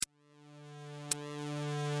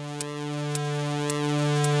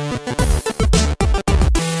Welcome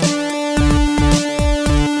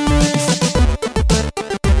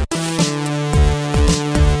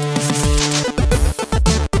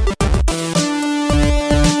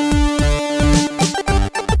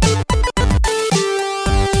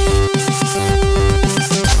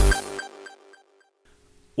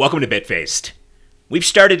to Bitfaced. We've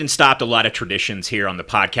started and stopped a lot of traditions here on the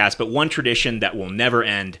podcast, but one tradition that will never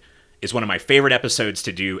end is one of my favorite episodes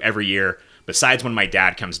to do every year, besides when my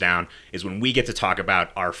dad comes down, is when we get to talk about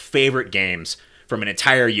our favorite games from an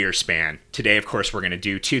entire year span. Today, of course, we're going to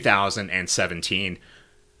do 2017.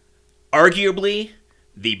 Arguably,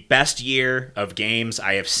 the best year of games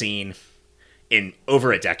I have seen in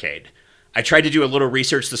over a decade. I tried to do a little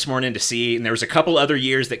research this morning to see, and there was a couple other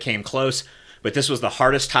years that came close, but this was the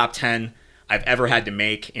hardest top 10 I've ever had to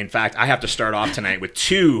make. In fact, I have to start off tonight with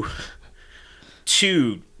two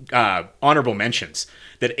honorable mentions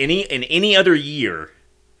that in any other year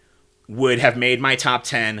would have made my top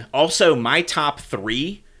 10. Also, my top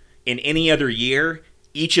 3 in any other year,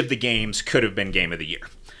 each of the games could have been Game of the Year.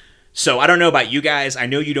 So I don't know about you guys. I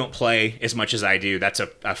know you don't play as much as I do. That's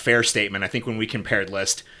a fair statement. I think when we compared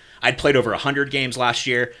list, I'd played over 100 games last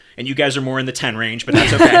year, and you guys are more in the 10 range, but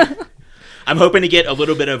that's okay. I'm hoping to get a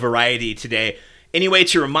little bit of variety today. Anyway,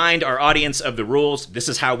 to remind our audience of the rules, this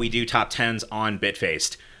is how we do top 10s on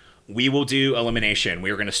Bitfaced. We will do elimination. We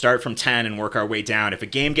are going to start from 10 and work our way down. If a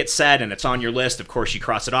game gets said and it's on your list, of course you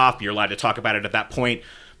cross it off. You're allowed to talk about it at that point,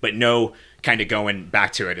 but no kind of going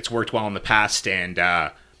back to it. It's worked well in the past, and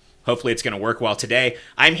hopefully it's going to work well today.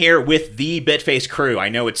 I'm here with the Bitfaced crew. I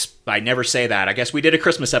know I never say that. I guess we did a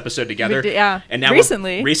Christmas episode together. Yeah, and now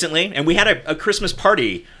recently. And we had a Christmas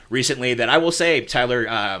party recently that I will say, Tyler,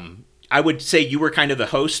 I would say you were kind of the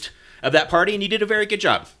host of that party, and you did a very good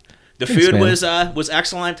job. The food was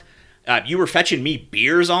excellent. You were fetching me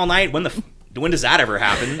beers all night. When does that ever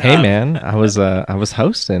happen? Hey, man, I was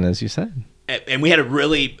hosting, as you said. And we had a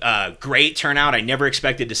really great turnout. I never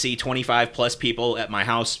expected to see 25 plus people at my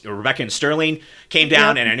house. Rebecca and Sterling came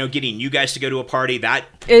down, and I know getting you guys to go to a party, that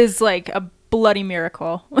is like a bloody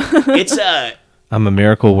miracle. It's I'm a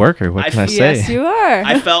miracle worker. What can I say? Yes, you are.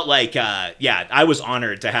 I felt like, I was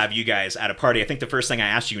honored to have you guys at a party. I think the first thing I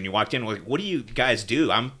asked you when you walked in was, what do you guys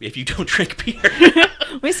do if you don't drink beer?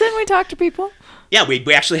 We sit and we talk to people. Yeah, we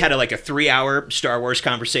actually had a 3-hour Star Wars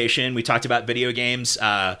conversation. We talked about video games.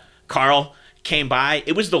 Carl came by.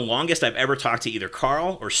 It was the longest I've ever talked to either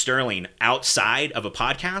Carl or Sterling outside of a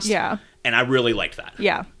podcast. Yeah. And I really liked that.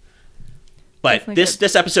 Yeah. But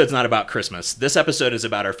this episode's not about Christmas. This episode is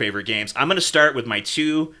about our favorite games. I'm going to start with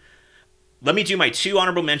let me do my 2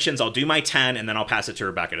 honorable mentions. I'll do my 10, and then I'll pass it to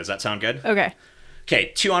Rebecca. Does that sound good? Okay.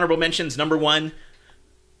 Okay, 2 honorable mentions. Number 1,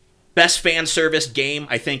 best fan service game,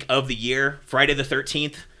 I think, of the year, Friday the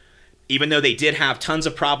 13th. Even though they did have tons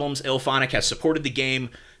of problems, IllFonic has supported the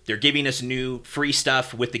game. They're giving us new free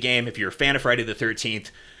stuff with the game. If you're a fan of Friday the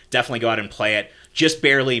 13th, definitely go out and play it. Just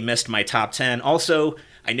barely missed my top 10. Also,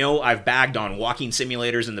 I know I've bagged on walking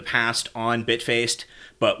simulators in the past on Bitfaced,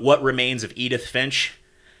 but What Remains of Edith Finch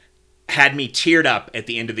had me teared up at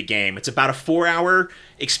the end of the game. It's about a 4-hour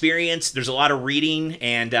experience. There's a lot of reading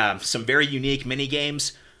and some very unique mini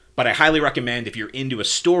games, but I highly recommend if you're into a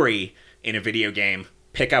story in a video game,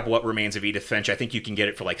 pick up What Remains of Edith Finch. I think you can get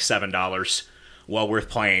it for like $7. Well worth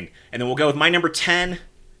playing. And then we'll go with my number 10.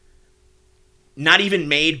 Not even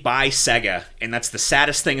made by Sega, and that's the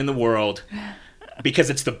saddest thing in the world because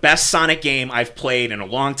it's the best Sonic game I've played in a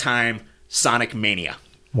long time, Sonic Mania.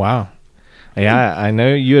 Wow. Yeah, I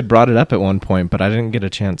know you had brought it up at one point, but I didn't get a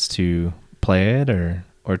chance to play it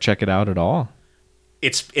or check it out at all.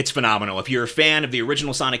 It's phenomenal. If you're a fan of the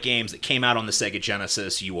original Sonic games that came out on the Sega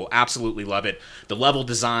Genesis, you will absolutely love it. The level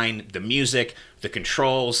design, the music, the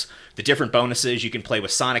controls, the different bonuses you can play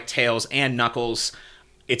with Sonic, Tails, and Knuckles.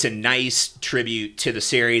 It's a nice tribute to the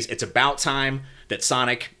series. It's about time that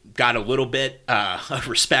Sonic got a little bit of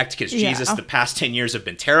respect because, Jesus, the past 10 years have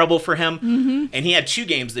been terrible for him. Mm-hmm. And he had 2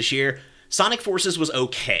 games this year. Sonic Forces was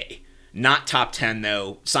okay. Not top 10,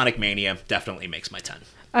 though. Sonic Mania definitely makes my 10.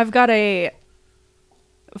 I've got a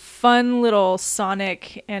fun little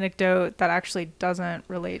Sonic anecdote that actually doesn't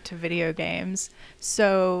relate to video games.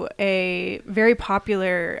 So a very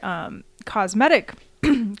popular cosmetic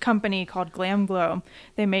company called Glam Glow,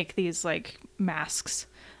 they make these like masks.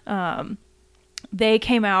 They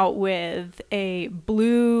came out with a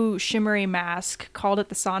blue shimmery mask, called it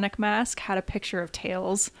the Sonic mask, had a picture of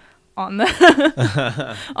Tails on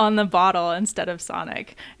the on the bottle instead of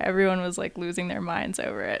Sonic. Everyone was like losing their minds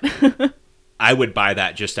over it. I would buy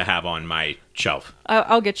that just to have on my shelf.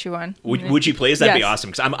 I'll get you one. Would you please? That'd be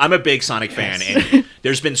awesome, because I'm a big Sonic fan, and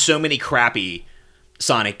there's been so many crappy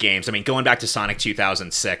Sonic games. I mean, going back to Sonic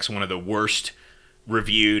 2006, one of the worst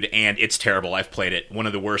reviewed, and it's terrible. I've played it. One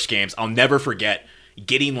of the worst games. I'll never forget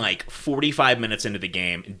getting like 45 minutes into the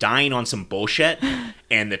game, dying on some bullshit,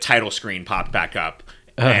 and the title screen popped back up.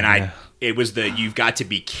 It was the "you've got to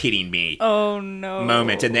be kidding me"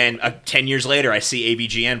 moment. And then 10 years later, I see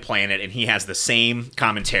AVGN playing it, and he has the same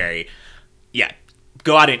commentary. Yeah,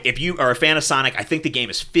 go out and if you are a fan of Sonic, I think the game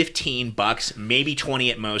is $15, maybe 20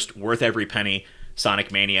 at most, worth every penny.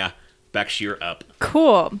 Sonic Mania. Bex, you're up.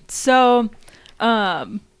 Cool. So,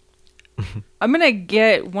 I'm gonna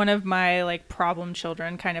get one of my like problem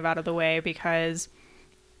children kind of out of the way because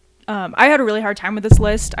I had a really hard time with this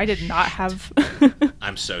list. I did not have.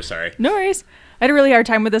 I'm so sorry. No worries. I had a really hard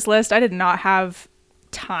time with this list. I did not have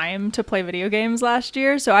time to play video games last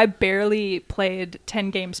year, so I barely played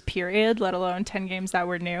 10 games period, let alone 10 games that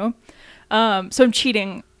were new. So I'm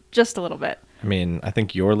cheating just a little bit. I mean, I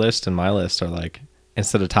think your list and my list are like,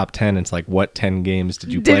 instead of top 10, it's like, what 10 games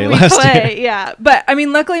did you play last year? Yeah. But I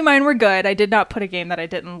mean, luckily mine were good. I did not put a game that I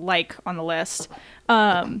didn't like on the list.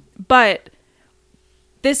 But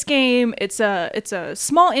this game, it's a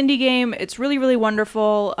small indie game. It's really, really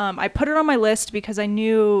wonderful. I put it on my list because I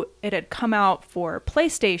knew it had come out for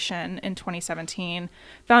PlayStation in 2017.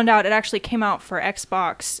 Found out it actually came out for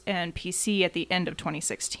Xbox and PC at the end of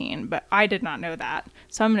 2016, but I did not know that.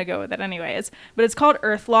 So I'm going to go with it anyways. But it's called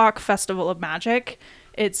Earthlock Festival of Magic.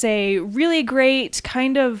 It's a really great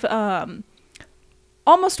kind of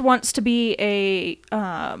almost wants to be a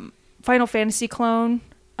Final Fantasy clone.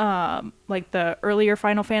 Like the earlier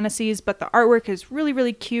Final Fantasies, but the artwork is really,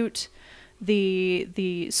 really cute.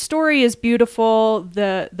 The story is beautiful.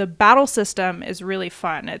 The battle system is really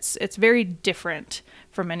fun. It's very different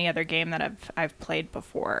from any other game that I've played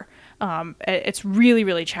before. It's really,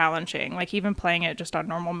 really challenging. Like even playing it just on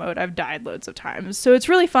normal mode, I've died loads of times. So it's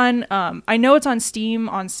really fun. I know it's on Steam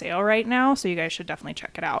on sale right now, so you guys should definitely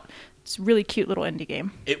check it out. It's a really cute little indie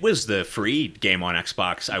game. It was the free game on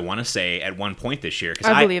Xbox, I want to say, at one point this year.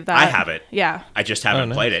 I believe that. I have it. Yeah. I just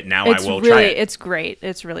haven't played it. Now it's I will try it. It's great.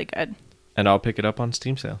 It's really good. And I'll pick it up on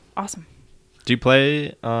Steam sale. Awesome. Do you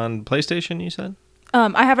play on PlayStation, you said?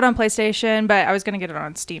 I have it on PlayStation, but I was going to get it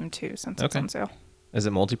on Steam too since it's on sale. Is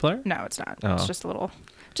it multiplayer? No, it's not. Oh. It's just a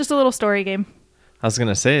little story game. I was going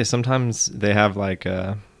to say, sometimes they have like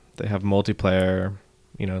they have multiplayer,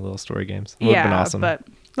 little story games. It would have been awesome. But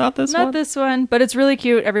not this one, but it's really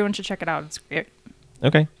cute. Everyone should check it out. It's great.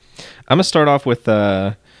 Okay. I'm going to start off with,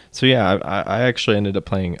 I actually ended up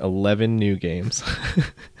playing 11 new games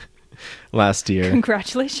last year.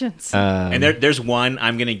 Congratulations. And there's one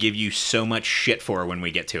I'm going to give you so much shit for when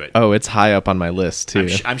we get to it. Oh, it's high up on my list, too.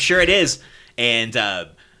 I'm sure it is. And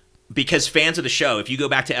because fans of the show, if you go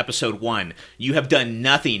back to episode 1, you have done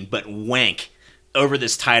nothing but wank over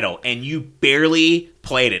this title, and you barely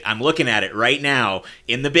played it. I'm looking at it right now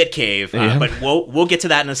in the Bit Cave, but we'll get to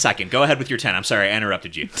that in a second. Go ahead with your 10. I'm sorry, I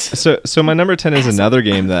interrupted you. So my number 10 is another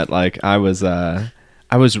game that like I was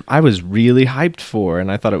really hyped for,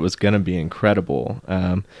 and I thought it was gonna be incredible.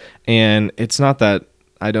 And it's not that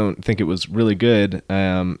I don't think it was really good.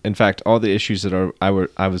 In fact, all the issues that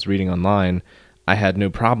I was reading online, I had no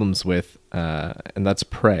problems with, and that's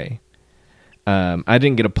Prey. I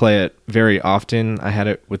didn't get to play it very often. I had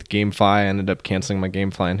it with GameFly. I ended up canceling my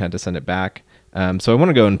GameFly and had to send it back. So I want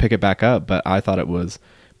to go and pick it back up, but I thought it was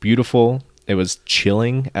beautiful. It was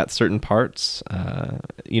chilling at certain parts.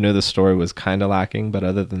 The story was kind of lacking, but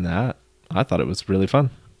other than that, I thought it was really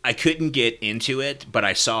fun. I couldn't get into it, but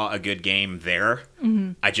I saw a good game there.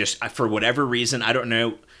 Mm-hmm. For whatever reason, I don't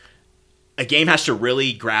know. A game has to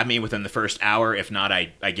really grab me within the first hour. If not,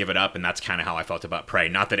 I give it up, and that's kind of how I felt about Prey.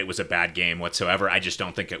 Not that it was a bad game whatsoever. I just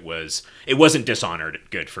don't think it wasn't Dishonored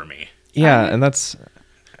good for me. Yeah, and that's...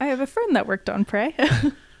 I have a friend that worked on Prey.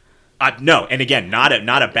 No, and again, not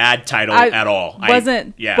a bad title at all.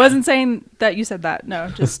 Wasn't saying that you said that. No,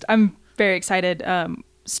 just I'm very excited.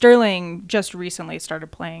 Sterling just recently started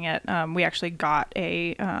playing it. We actually got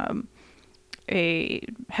a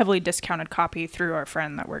heavily discounted copy through our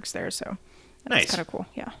friend that works there, so that's kind of cool.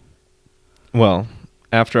 Yeah. Well,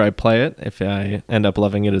 after I play it, if I end up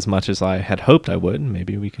loving it as much as I had hoped I would,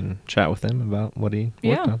 maybe we can chat with him about what he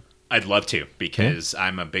worked on. I'd love to, because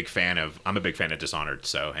I'm a big fan of Dishonored,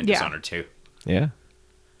 Dishonored 2. Yeah.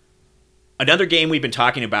 Another game we've been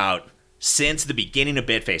talking about since the beginning of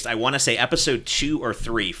Bitfaced, I want to say episode 2 or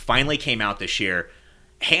 3 finally came out this year.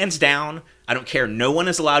 Hands down, I don't care. No one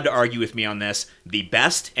is allowed to argue with me on this. The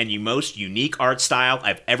best and most unique art style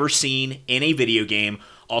I've ever seen in a video game.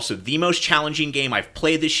 Also, the most challenging game I've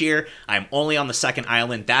played this year. I'm only on the second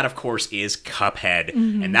island. That, of course, is Cuphead.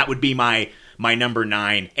 Mm-hmm. And that would be my my number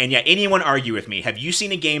 9. And yeah, anyone argue with me. Have you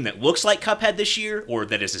seen a game that looks like Cuphead this year, or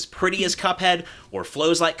that is as pretty as Cuphead, or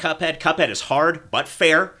flows like Cuphead? Cuphead is hard, but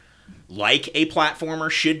fair, like a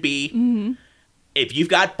platformer should be. Mm-hmm. If you've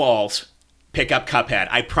got balls, pick up Cuphead.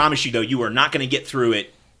 I promise you, though, you are not going to get through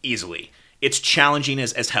it easily. It's challenging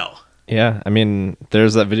as hell. Yeah, I mean,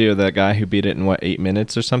 there's that video of that guy who beat it in, 8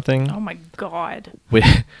 minutes or something? Oh my god.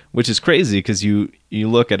 Which is crazy, because you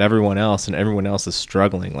look at everyone else, and everyone else is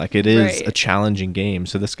struggling. Like, it is Right. a challenging game,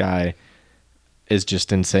 so this guy is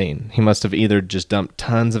just insane. He must have either just dumped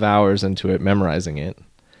tons of hours into it, memorizing it.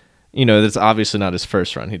 That's obviously not his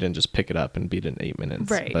first run. He didn't just pick it up and beat it in 8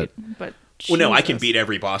 minutes. Right. But Well, no, I can Jesus. beat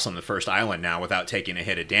every boss on the first island now without taking a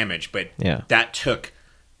hit of damage, but Yeah. that took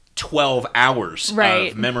 12 hours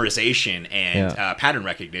Right. of memorization and pattern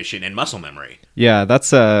recognition and muscle memory. yeah,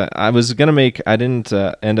 that's I was gonna I didn't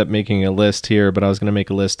end up making a list here, but I was gonna make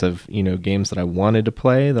a list of games that I wanted to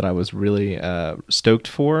play that I was really stoked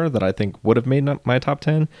for, that I think would have made my top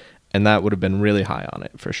 10, and that would have been really high on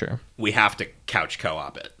it for sure. We have to couch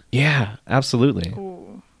co-op it. Yeah, absolutely.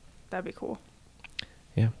 Ooh, that'd be cool.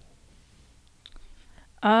 Yeah.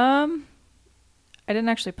 I didn't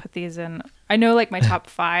actually put these in. I know like my top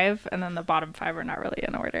 5, and then the bottom 5 are not really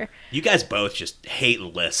in order. You guys both just hate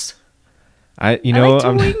lists. I like to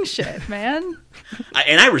I'm wing shit, man.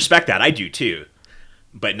 And I respect that. I do too.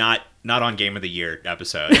 But not on Game of the Year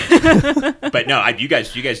episode. But no, you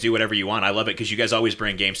guys do whatever you want. I love it because you guys always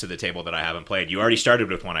bring games to the table that I haven't played. You already started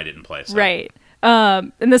with one I didn't play. So. Right.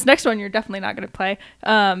 And this next one you're definitely not going to play.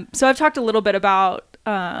 So I've talked a little bit about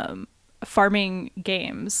farming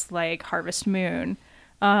games like Harvest Moon.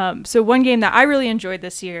 So one game that I really enjoyed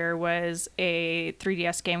this year was a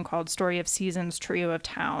 3DS game called Story of Seasons Trio of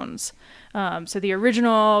Towns. So the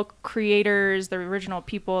original creators, the original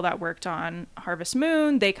people that worked on Harvest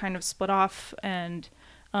Moon, they kind of split off and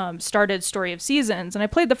started Story of Seasons. And I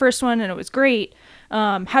played the first one and it was great.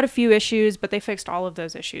 Had a few issues, but they fixed all of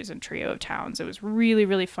those issues in Trio of Towns. It was really,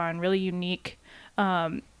 really fun, really unique.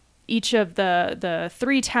 Each of the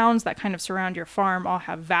 3 towns that kind of surround your farm all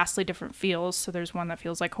have vastly different feels. So there's one that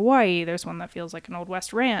feels like Hawaii. There's one that feels like an Old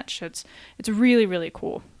West ranch. It's really, really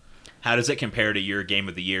cool. How does it compare to your Game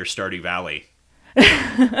of the Year, Stardew Valley?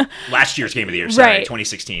 Last year's Game of the Year, sorry, Right.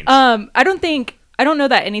 2016. I don't know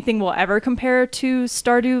that anything will ever compare to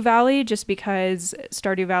Stardew Valley, just because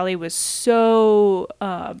Stardew Valley was so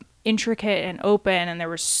intricate and open, and there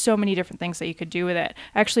were so many different things that you could do with it.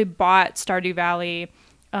 I actually bought Stardew Valley,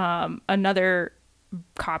 another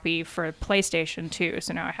copy for PlayStation 2,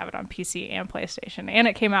 so now I have it on PC and PlayStation, and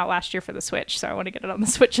it came out last year for the Switch, so I want to get it on the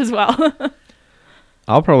Switch as well.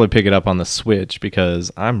 I'll probably pick it up on the Switch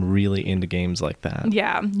because I'm really into games like that.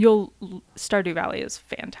 Yeah, Stardew Valley is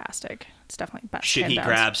fantastic. It's definitely best. Should he hands down.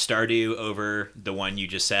 grab Stardew over the one you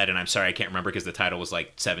just said? And I'm sorry, I can't remember because the title was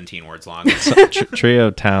like 17 words long. So, Trio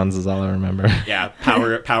of Towns is all I remember. Yeah,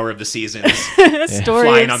 Power of the Seasons. Story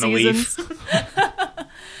Flying of on the Seasons.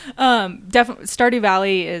 Definitely, Stardew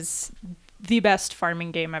Valley is the best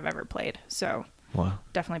farming game I've ever played. So Wow.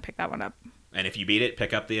 definitely pick that one up. And if you beat it,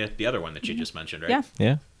 pick up the other one that you just mentioned, right? Yeah.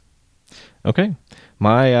 Yeah. Okay.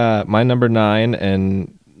 My number 9,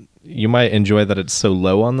 and you might enjoy that it's so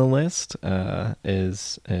low on the list,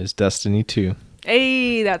 is Destiny 2.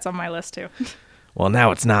 Hey, that's on my list too. Well,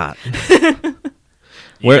 now it's not.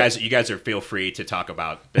 You guys are feel free to talk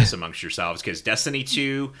about this amongst yourselves because Destiny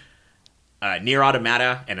 2, Nier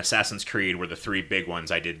Automata, and Assassin's Creed were the 3 big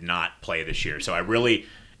ones I did not play this year. So I really,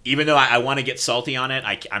 even though I want to get salty on it,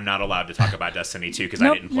 I'm not allowed to talk about Destiny 2 because I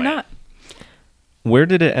Nope, didn't you're play not. it. Where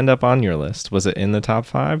did it end up on your list? Was it in the top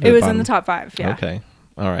 5? It was in the top 5. Yeah. Okay.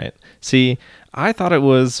 All right. See, I thought it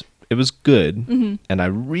was good, Mm-hmm. and I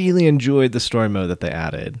really enjoyed the story mode that they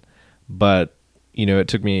added. But, it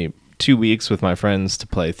took me 2 weeks with my friends to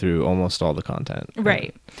play through almost all the content.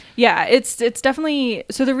 Right. Yeah, it's definitely,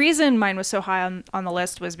 so the reason mine was so high on the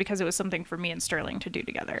list was because it was something for me and Sterling to do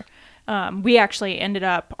together. We actually ended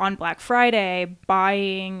up on Black Friday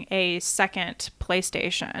buying a second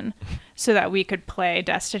PlayStation so that we could play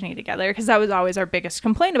Destiny together, because that was always our biggest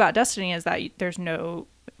complaint about Destiny, is that there's no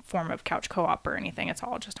form of couch co-op or anything. It's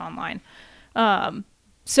all just online.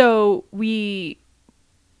 So we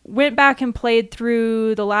went back and played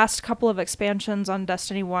through the last couple of expansions on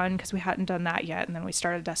Destiny 1 because we hadn't done that yet, and then we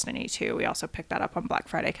started Destiny 2. We also picked that up on Black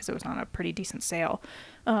Friday because it was on a pretty decent sale.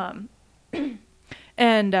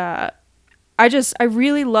 And I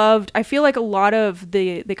really loved, I feel like a lot of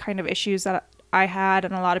the kind of issues that I had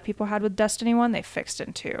and a lot of people had with Destiny 1, they fixed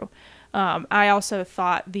in 2. I also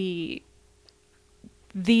thought the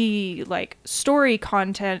like story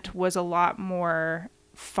content was a lot more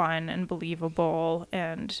fun and believable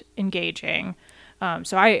and engaging.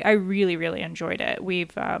 So I really, really enjoyed it.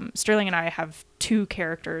 We've Sterling and I have 2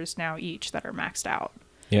 characters now each that are maxed out.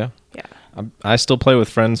 Yeah. Yeah. I still play with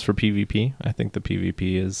friends for PvP. I think the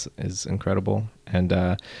PvP is incredible. And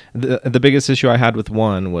the biggest issue I had with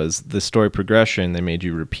 1 was the story progression. They made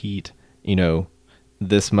you repeat,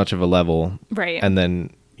 this much of a level. Right. And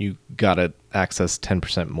then you got to access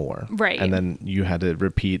 10% more. Right. And then you had to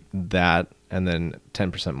repeat that and then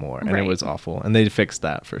 10% more. And Right. it was awful. And they fixed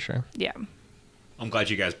that for sure. Yeah. I'm glad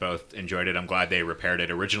you guys both enjoyed it. I'm glad they repaired it.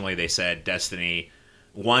 Originally, they said Destiny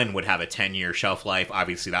 1 would have a 10-year shelf life.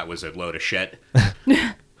 Obviously, that was a load of shit.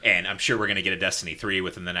 And I'm sure we're going to get a Destiny 3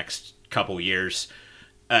 within the next couple years.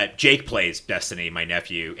 Jake plays Destiny, my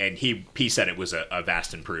nephew, and he said it was a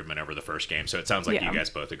vast improvement over the first game. So it sounds like Yeah. you guys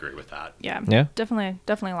both agree with that. Yeah. Yeah. Definitely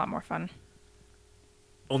a lot more fun.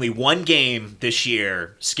 Only one game this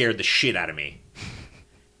year scared the shit out of me.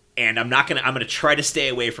 And I'm gonna try to stay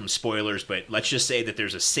away from spoilers, but let's just say that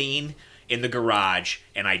there's a scene in the garage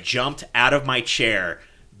and I jumped out of my chair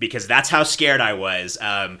because that's how scared I was.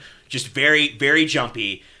 Just very, very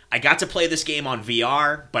jumpy. I got to play this game on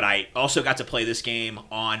VR, but I also got to play this game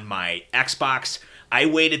on my Xbox. I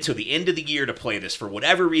waited till the end of the year to play this. For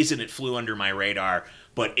whatever reason, it flew under my radar,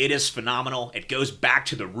 but it is phenomenal. It goes back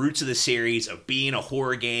to the roots of the series of being a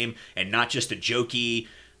horror game and not just a jokey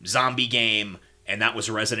zombie game, and that was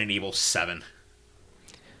Resident Evil 7.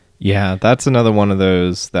 Yeah, that's another one of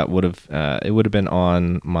those that would have it would have been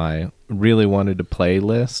on my really wanted to play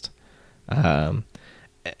list. And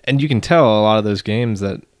you can tell a lot of those games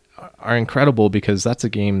that are incredible because that's a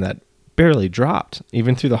game that barely dropped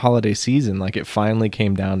even through the holiday season. Like it finally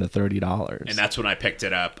came down to $30. And that's when I picked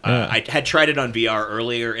it up. Yeah. I had tried it on VR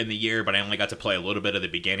earlier in the year, but I only got to play a little bit of the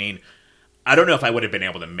beginning. I don't know if I would have been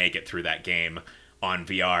able to make it through that game on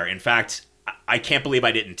VR. In fact, I can't believe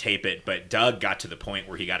I didn't tape it, but Doug got to the point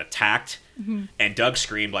where he got attacked, and Doug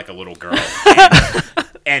screamed like a little girl.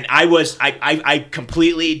 And I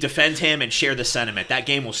completely defend him and share the sentiment. That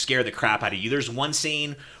game will scare the crap out of you. There's one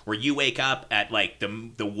scene where you wake up at like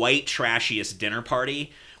the white trashiest dinner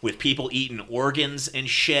party with people eating organs and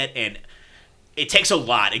shit, and it takes a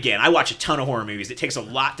lot. Again, I watch a ton of horror movies. It takes a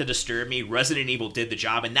lot to disturb me. Resident Evil did the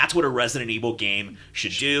job, and that's what a Resident Evil game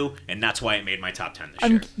should do, and that's why it made my top 10 this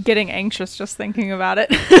year. I'm getting anxious just thinking about it.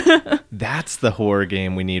 That's the horror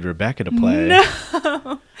game we need Rebecca to play. No.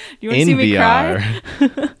 You want to see me cry?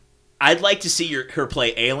 I'd like to see her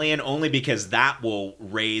play Alien only because that will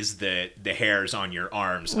raise the hairs on your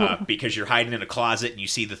arms up because you're hiding in a closet and you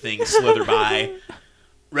see the thing slither by.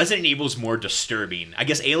 Resident Evil's more disturbing. I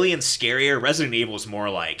guess Alien's scarier. Resident Evil's more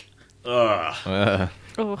like, ugh.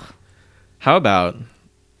 Ugh. How about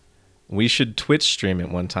we should Twitch stream it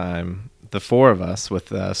one time, the 4 of us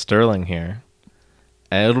with Sterling here.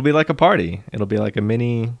 And it'll be like a party. It'll be like a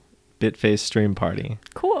mini Bitface stream party.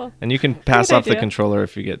 Cool. And you can pass Good off the idea. controller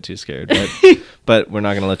if you get too scared. But we're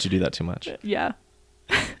not going to let you do that too much. Yeah.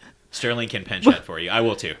 Sterling can pinch it for you. I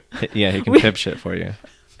will too. Yeah, he can pip shit for you.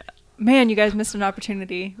 Man, you guys missed an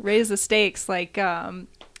opportunity. Raise the stakes. Like,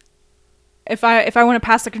 if I want to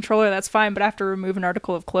pass the controller, that's fine, but I have to remove an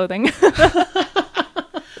article of clothing.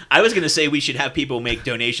 I was going to say we should have people make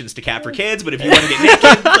donations to Cat for Kids, but if you want to get naked,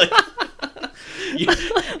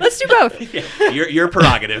 Let's do both. yeah, your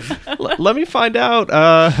prerogative. Let me find out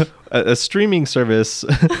a streaming service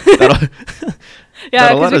that'll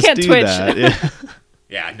Yeah, let because we us can't do Twitch. that. Yeah.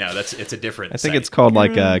 Yeah, no, it's a different I think site. it's called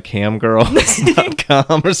like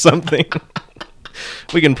camgirl.com or something.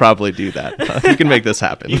 We can probably do that. We can make this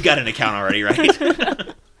happen. You've got an account already,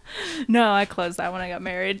 right? No, I closed that when I got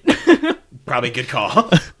married. Probably a good call.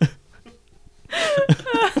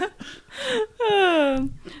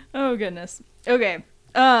 Oh goodness. Okay.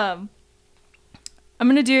 I'm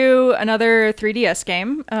gonna do another 3DS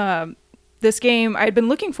game. This game, I'd been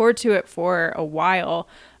looking forward to it for a while.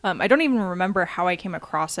 I don't even remember how I came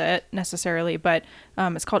across it necessarily, but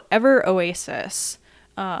it's called Ever Oasis.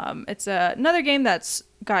 It's another game that's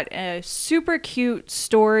got a super cute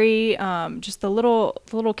story. Just the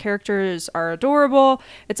little characters are adorable.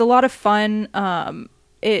 It's a lot of fun.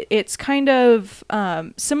 It's kind of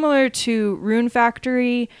similar to Rune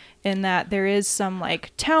Factory in that there is some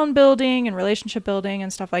like town building and relationship building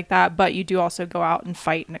and stuff like that, but you do also go out and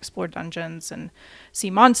fight and explore dungeons and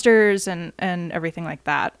see monsters and everything like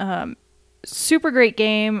that. Super great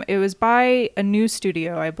game. It was by a new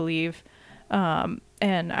studio, I believe. And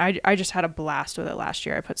I just had a blast with it last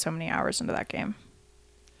year. I put so many hours into that game.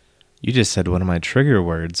 You just said one of my trigger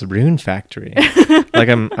words, Rune Factory. Like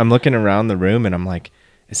I'm looking around the room and I'm like,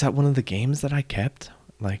 is that one of the games that I kept?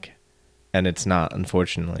 Like, and it's not,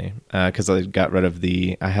 unfortunately, because I got rid of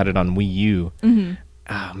I had it on Wii U.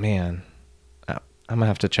 Oh man, I'm gonna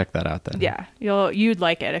have to check that out then. Yeah, you'd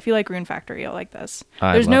like it. If you like Rune Factory, you'll like this.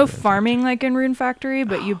 I There's love no Rune farming like in Rune Factory,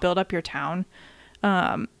 but you build up your town.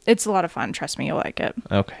 It's a lot of fun. Trust me, you'll like it.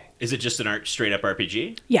 Okay. Is it just an straight up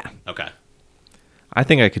RPG? Yeah. Okay. I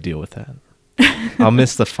think I could deal with that. I'll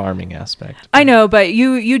miss the farming aspect. I know, but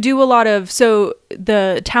you do a lot of, so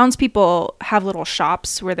the townspeople have little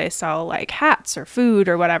shops where they sell like hats or food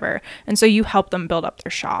or whatever, and so you help them build up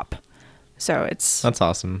their shop. So That's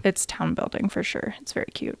awesome. It's town building for sure. It's very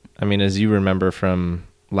cute. I mean, as you remember from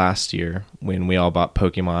last year when we all bought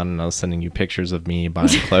Pokemon and I was sending you pictures of me buying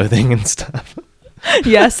clothing and stuff.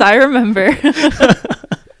 Yes, I remember.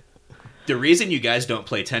 The reason you guys don't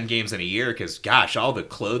play 10 games in a year, because gosh, all the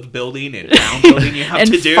clothes building and town building you have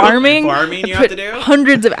and to do, farming, and farming you I have put to do.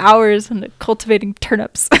 hundreds of hours into cultivating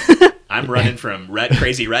turnips. I'm running from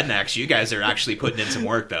crazy rednecks. You guys are actually putting in some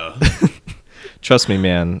work, though. Trust me,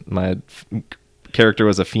 man. My character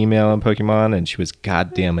was a female in Pokemon, and she was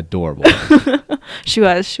goddamn adorable. She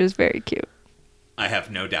was very cute. I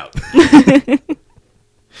have no doubt.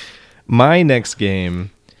 My next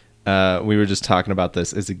game, we were just talking about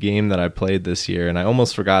this, is a game that I played this year, and I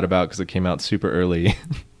almost forgot about because it came out super early.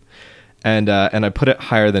 and I put it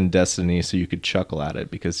higher than Destiny so you could chuckle at it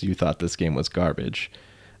because you thought this game was garbage.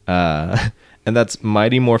 And that's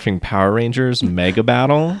Mighty Morphin Power Rangers Mega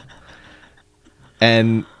Battle.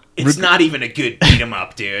 And it's not even a good beat 'em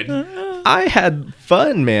up, dude. I had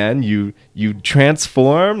fun, man. You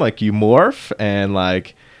transform, like you morph, and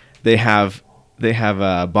like they have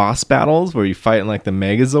boss battles where you fight in like the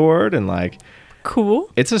Megazord, and like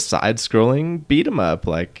Cool. it's a side-scrolling beat 'em up.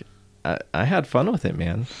 Like I had fun with it,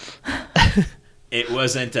 man. It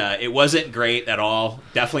wasn't great at all.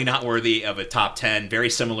 Definitely not worthy of a top 10.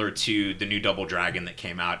 Very similar to the new Double Dragon that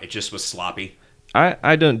came out. It just was sloppy.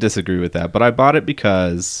 I don't disagree with that, but I bought it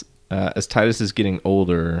because as Titus is getting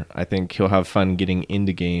older, I think he'll have fun getting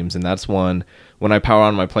into games, and that's one. When I power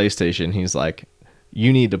on my PlayStation, he's like,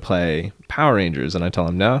 you need to play Power Rangers, and I tell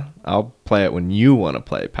him, no, I'll play it when you want to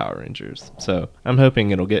play Power Rangers. So I'm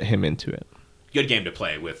hoping it'll get him into it. Good game to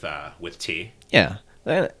play with T. Yeah,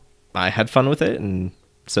 I had fun with it, and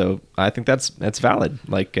so I think that's valid.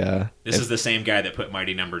 Like this is the same guy that put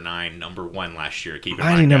Mighty Number 9 number 1 last year. Keep in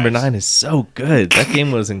Mighty mind, Number guys. 9 is so good. That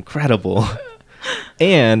game was incredible.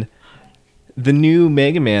 And the new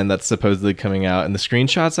Mega Man that's supposedly coming out, and the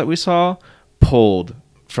screenshots that we saw, pulled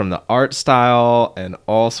from the art style and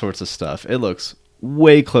all sorts of stuff. It looks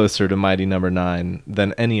way closer to Mighty Number 9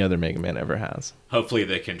 than any other Mega Man ever has. Hopefully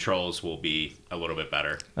the controls will be a little bit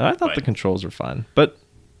better. I thought But the controls were fun, but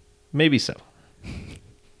maybe so.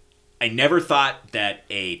 I never thought that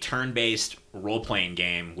a turn-based role-playing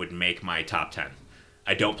game would make my top 10.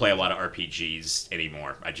 I don't play a lot of RPGs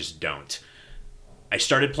anymore. I just don't. I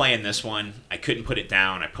started playing this one. I couldn't put it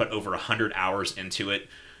down. I put over 100 hours into it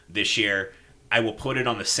this year. I will put it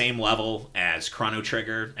on the same level as Chrono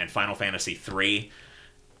Trigger and Final Fantasy III.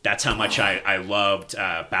 That's how much I loved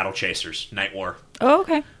Battle Chasers, Night War. Oh,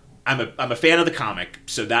 okay. I'm a fan of the comic,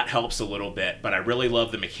 so that helps a little bit, but I really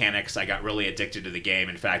love the mechanics. I got really addicted to the game.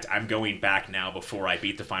 In fact, I'm going back now before I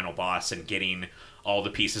beat the final boss and getting all the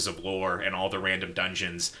pieces of lore and all the random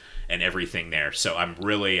dungeons and everything there. So I'm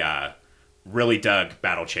really dug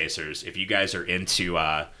Battle Chasers. If you guys are into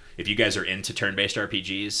turn-based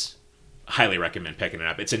RPGs, highly recommend picking it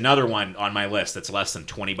up. It's another one on my list that's less than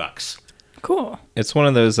 $20. Cool. It's one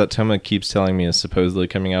of those that Toma keeps telling me is supposedly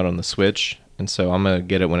coming out on the Switch, and so I'm going to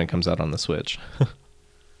get it when it comes out on the Switch.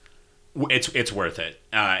 It's worth it.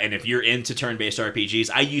 And if you're into turn-based RPGs,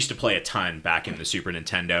 I used to play a ton back in the Super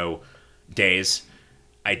Nintendo days.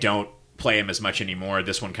 I don't play them as much anymore.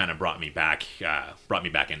 This one kind of brought me back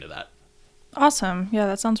into that. Awesome. Yeah,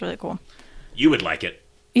 that sounds really cool. You would like it.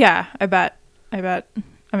 Yeah, I bet.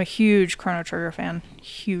 I'm a huge Chrono Trigger fan.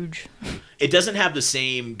 Huge. It doesn't have the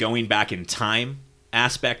same going back in time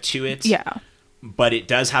aspect to it. Yeah. But it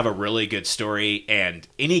does have a really good story, and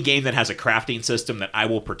any game that has a crafting system that I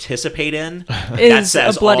will participate in is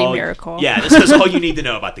a bloody miracle. Yeah, this is all you need to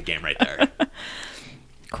know about the game right there.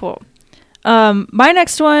 Cool. My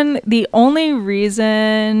next one, the only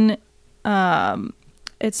reason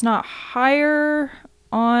it's not higher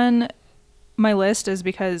on my list is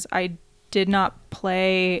because I did not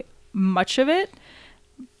play much of it,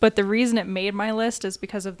 but the reason it made my list is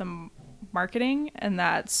because of the marketing, and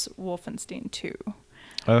that's Wolfenstein 2.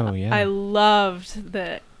 Oh, yeah. I loved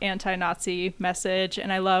the anti-Nazi message,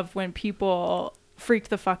 and I love when people freaked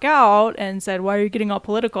the fuck out and said, why are you getting all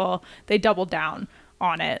political? They doubled down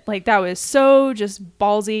on it. Like, that was so just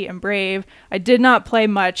ballsy and brave. I did not play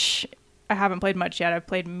much I haven't played much yet. I've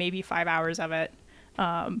played maybe 5 hours of it.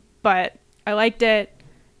 But I liked it,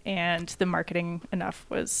 and the marketing enough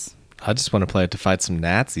was... I just want to play it to fight some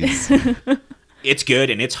Nazis. It's good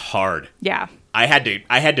and it's hard. Yeah. I had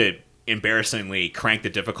to embarrassingly crank the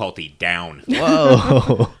difficulty down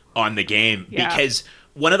Whoa. on the game Yeah. because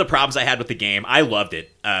one of the problems I had with the game, I loved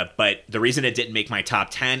it, but the reason it didn't make my top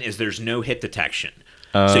 10 is there's no hit detection.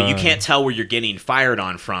 So you can't tell where you're getting fired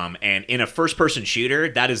on from. And in a first-person shooter,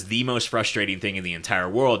 that is the most frustrating thing in the entire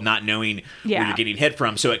world, not knowing where Yeah. you're getting hit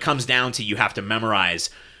from. So it comes down to you have to memorize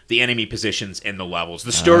the enemy positions in the levels.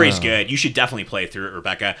 The story's good. You should definitely play through it,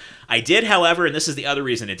 Rebecca. I did, however, and this is the other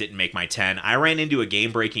reason it didn't make my 10, I ran into a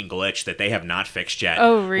game-breaking glitch that they have not fixed yet.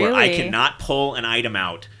 Oh, Where I really? cannot pull an item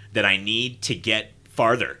out that I need to get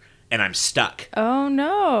farther, and I'm stuck. Oh,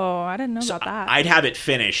 no. I didn't know So about that. I'd have it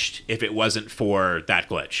finished if it wasn't for that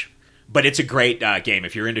glitch. But it's a great game.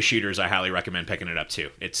 If you're into shooters, I highly recommend picking it up too.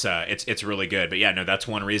 It's really good. But yeah, no, that's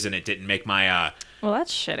one reason it didn't make my Well,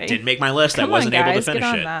 that's shitty. list. I Come wasn't on, able to guys, finish get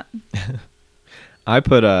on it. that. I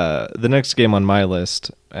put the next game on my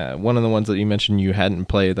list. One of the ones that you mentioned you hadn't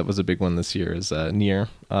played that was a big one this year is Nier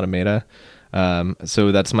Automata.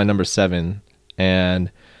 So that's my number 7,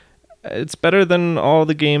 and it's better than all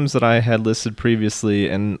the games that I had listed previously.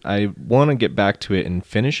 And I want to get back to it and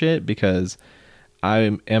finish it because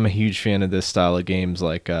I am a huge fan of this style of games,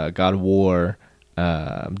 like God of War,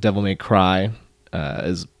 Devil May Cry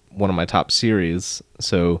is one of my top series.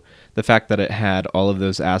 So the fact that it had all of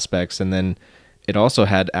those aspects, and then it also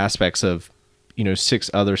had aspects of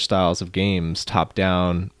 6 other styles of games: top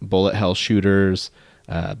down, bullet hell shooters,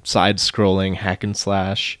 side scrolling, hack and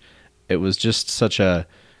slash. It was just such a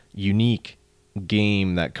unique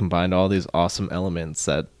game that combined all these awesome elements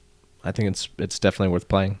that I think it's definitely worth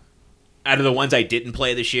playing. Out of the ones I didn't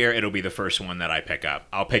play this year, it'll be the first one that I pick up.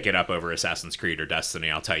 I'll pick it up over Assassin's Creed or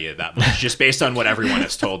Destiny, I'll tell you that much, just based on what everyone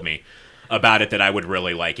has told me about it, that I would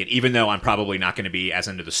really like it. Even though I'm probably not going to be as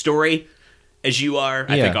into the story as you are,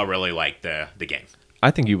 I think I'll really like the game.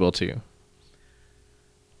 I think you will too.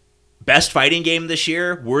 Best fighting game this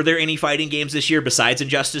year? Were there any fighting games this year besides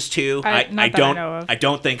Injustice 2? Not that I know of. I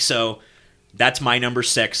don't think so. That's my number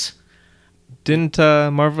 6. Didn't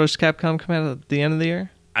Marvel vs. Capcom come out at the end of the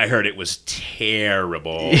year? I heard it was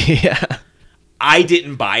terrible. Yeah. I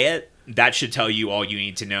didn't buy it. That should tell you all you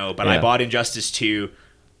need to know. But I Yeah. bought Injustice 2.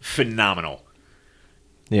 Phenomenal.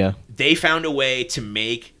 Yeah. They found a way to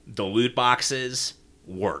make the loot boxes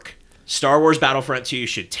work. Star Wars Battlefront 2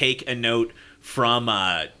 should take a note from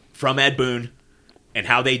Ed Boon and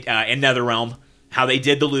how they in NetherRealm, how they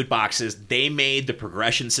did the loot boxes. They made the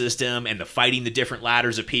progression system and the fighting the different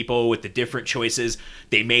ladders of people with the different choices.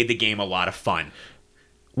 They made the game a lot of fun.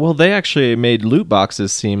 Well, they actually made loot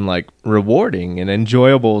boxes seem like rewarding and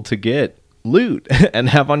enjoyable to get loot and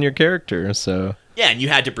have on your character. So Yeah, and you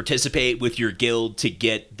had to participate with your guild to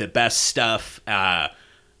get the best stuff.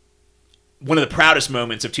 One of the proudest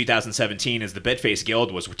moments of 2017 is the Bitface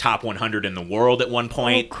Guild was top 100 in the world at one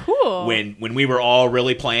point. Oh, cool. When we were all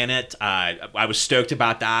really playing it, I was stoked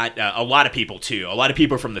about that. A lot of people, too. A lot of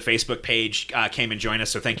people from the Facebook page came and joined us,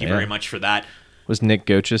 so thank you very much for that. was Nick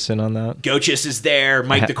Gochis in on that? Gochis is there.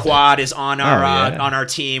 Mike the Quad is on our yeah. on our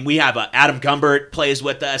team. We have Adam Gumbert plays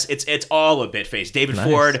with us. It's all a Bitface. David Nice.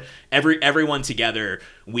 Ford, everyone together.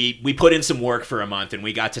 We put in some work for a month and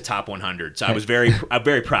we got to top 100. So I'm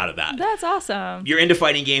very proud of that. That's awesome. You're into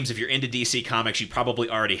fighting games. If you're into DC Comics, you probably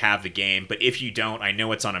already have the game. But if you don't, I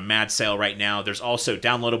know it's on a mad sale right now. There's also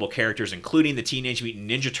downloadable characters, including the Teenage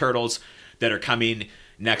Mutant Ninja Turtles, that are coming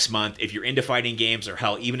next month. If you're into fighting games, or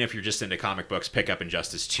hell, even if you're just into comic books, pick up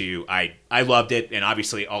Injustice 2. I loved it, and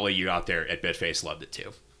obviously all of you out there at Bitface loved it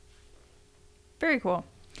too. Very cool.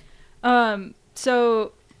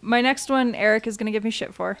 So my next one, Eric is going to give me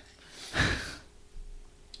shit for.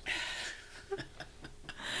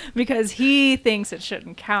 Because he thinks it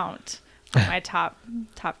shouldn't count for my top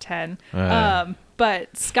 10.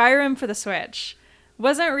 But Skyrim for the Switch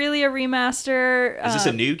wasn't really a remaster. Is this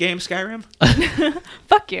a new game, Skyrim?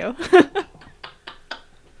 Fuck you.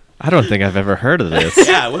 I don't think I've ever heard of this.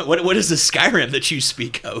 Yeah, what is the Skyrim that you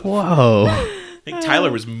speak of? Whoa. I think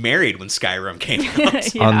Tyler was married when Skyrim came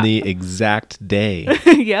out. Yeah. On the exact day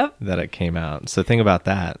Yep. that it came out. So think about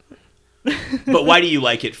that. But why do you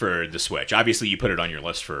like it for the Switch? Obviously, you put it on your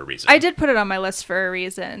list for a reason. I did put it on my list for a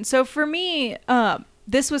reason. So for me,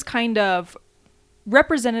 this was kind of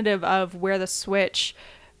representative of where the Switch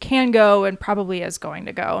can go and probably is going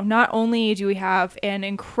to go. Not only do we have an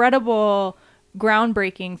incredible,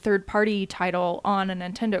 groundbreaking third-party title on a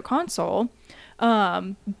Nintendo console,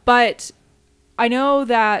 but I know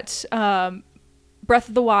that Breath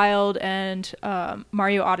of the Wild and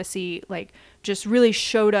Mario Odyssey like just really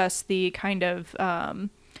showed us the kind of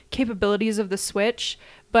capabilities of the Switch.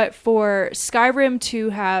 But for Skyrim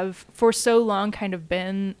to have for so long kind of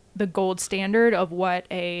been the gold standard of what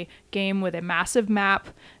a game with a massive map,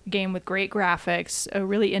 game with great graphics, a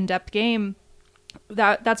really in-depth game,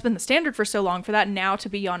 that's been the standard for so long, for that now to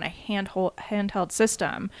be on a handheld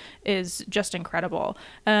system is just incredible.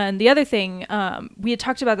 And the other thing, we had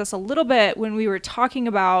talked about this a little bit when we were talking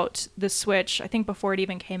about the Switch, I think before it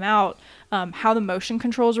even came out, how the motion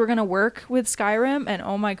controls were going to work with Skyrim, and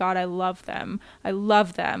oh my god, I love them.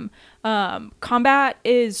 Combat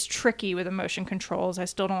is tricky with the motion controls. I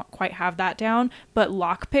still don't quite have that down, but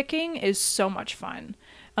lockpicking is so much fun.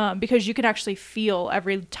 Because you can actually feel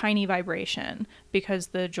every tiny vibration because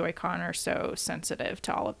the Joy-Con are so sensitive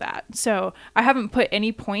to all of that. So I haven't put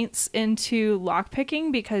any points into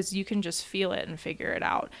lockpicking because you can just feel it and figure it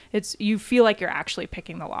out. You feel like you're actually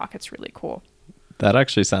picking the lock. It's really cool. That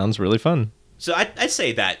actually sounds really fun. So I'd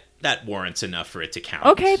say that warrants enough for it to count.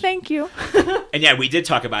 Okay, thank you. And yeah, we did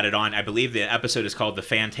talk about it on, I believe the episode is called the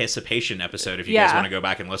Fanticipation episode, if you guys want to go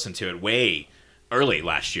back and listen to it way early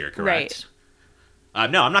last year, correct? Right.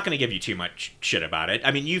 No, I'm not going to give you too much shit about it.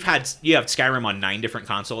 I mean, you have Skyrim on 9 different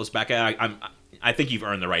consoles, Becca. I think you've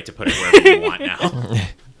earned the right to put it wherever you want now.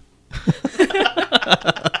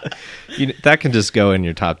 That can just go in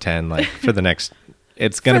your top 10, like for the next.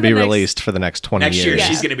 It's going to be released for the next 20 years. Next year,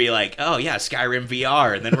 she's going to be like, "Oh yeah, Skyrim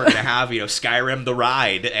VR," and then we're going to have Skyrim the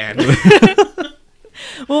ride. And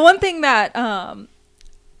well, one thing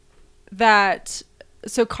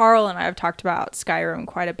so Carl and I have talked about Skyrim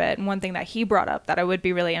quite a bit, and one thing that he brought up that I would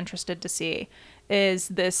be really interested to see is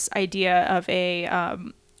this idea of a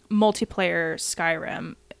multiplayer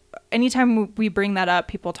Skyrim. Anytime we bring that up,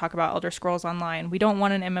 people talk about Elder Scrolls Online. We don't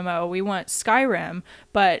want an MMO. We want Skyrim,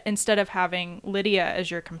 but instead of having Lydia as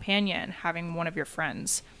your companion, having one of your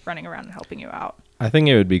friends running around and helping you out. I think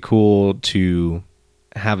it would be cool to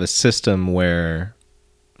have a system where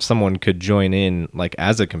someone could join in like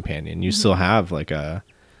as a companion. You still have like a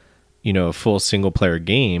full single player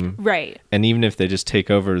game, right? And even if they just take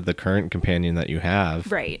over the current companion that you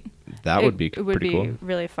have, right, that would be it would pretty be cool.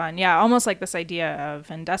 Really fun. Yeah, almost like this idea of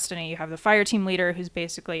in Destiny, you have the fire team leader who's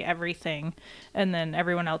basically everything, and then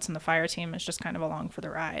everyone else in the fire team is just kind of along for the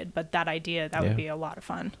ride. But that idea, would be a lot of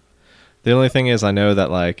fun. The only thing is, I know that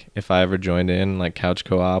like if I ever joined in like couch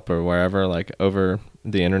co-op or wherever, like over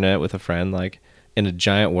the internet with a friend, like in a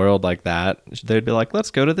giant world like that, they'd be like,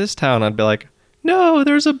 "Let's go to this town." I'd be like, "No,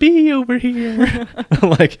 there's a bee over here,"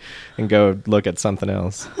 like, and go look at something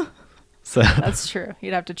else. So that's true.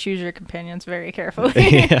 You'd have to choose your companions very carefully.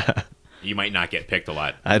 Yeah, you might not get picked a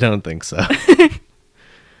lot. I don't think so.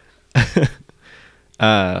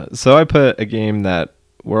 So I put a game that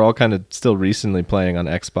we're all kind of still recently playing on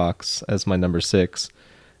Xbox as my number 6.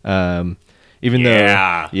 And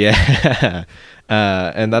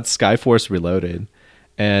that's Skyforce Reloaded.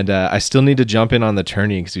 And I still need to jump in on the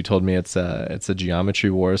tourney because you told me it's a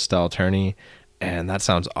Geometry Wars style tourney, and that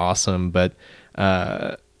sounds awesome. But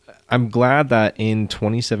I'm glad that in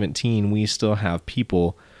 2017 we still have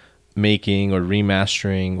people making or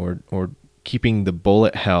remastering or keeping the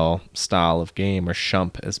bullet hell style of game, or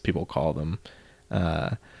shump as people call them,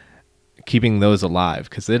 keeping those alive,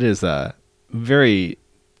 because it is a very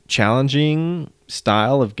challenging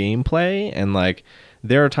style of gameplay, and like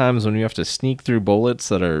there are times when you have to sneak through bullets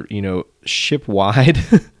that are ship wide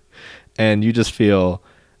and you just feel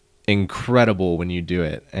incredible when you do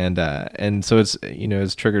it, and so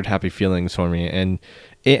it's triggered happy feelings for me. And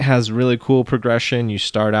it has really cool progression. You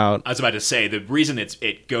start out, I was about to say, the reason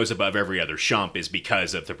it goes above every other shump is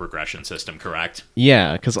because of the progression system, correct?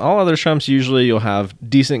 Yeah, because all other shumps, usually you'll have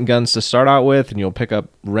decent guns to start out with, and you'll pick up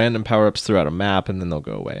random power-ups throughout a map, and then they'll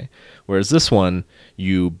go away. Whereas this one,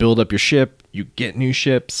 you build up your ship, you get new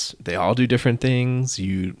ships, they all do different things,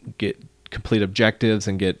 you get complete objectives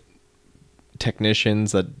and get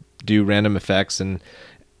technicians that do random effects, and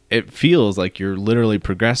it feels like you're literally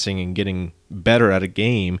progressing and getting better at a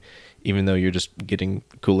game, even though you're just getting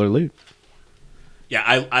cooler loot.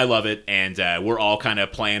 Yeah, I love it, and we're all kind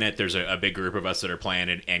of playing it. There's a big group of us that are playing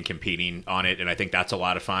it and competing on it, and I think that's a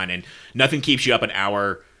lot of fun. And nothing keeps you up an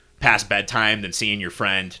hour past bedtime than seeing your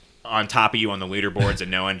friend on top of you on the leaderboards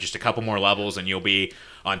and knowing just a couple more levels and you'll be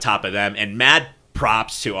on top of them. And mad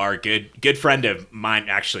props to our good friend of mine,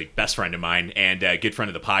 actually best friend of mine, and good friend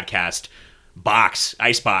of the podcast,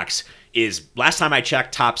 Icebox, is, last time I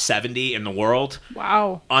checked, top 70 in the world.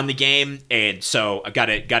 Wow. On the game. And so I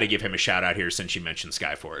gotta give him a shout out here since you mentioned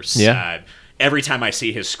Skyforce. Yeah. Every time I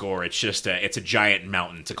see his score, it's just it's a giant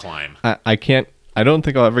mountain to climb. I can't I don't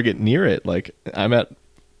think I'll ever get near it. Like, I'm at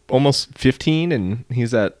almost 15 and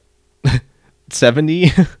he's at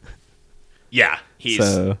 70. Yeah,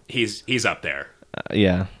 So- he's up there.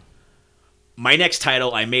 Yeah. My next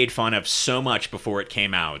title I made fun of so much before it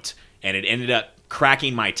came out, and it ended up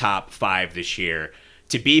cracking my top 5 this year.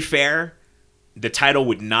 To be fair, the title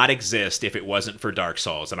would not exist if it wasn't for Dark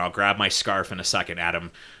Souls, and I'll grab my scarf in a second,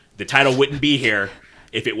 Adam. The title wouldn't be here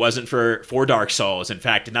if it wasn't for Dark Souls. In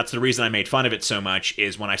fact, and that's the reason I made fun of it so much,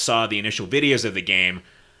 is when I saw the initial videos of the game,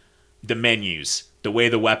 the menus, the way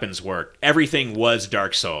the weapons work, everything was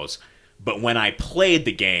Dark Souls. But when I played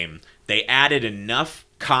the game, they added enough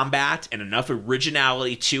combat and enough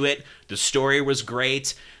originality to it. The story was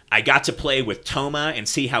great. I got to play with Toma and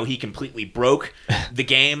see how he completely broke the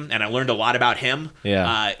game, and I learned a lot about him in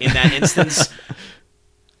that instance.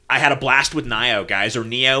 I had a blast with Nio, guys, or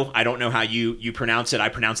Neo. I don't know how you pronounce it. I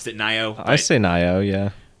pronounced it Nio. I say Nio, yeah.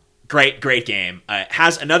 Great game.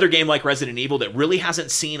 Has another game like Resident Evil that really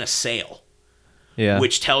hasn't seen a sale. Yeah.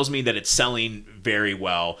 Which tells me that it's selling very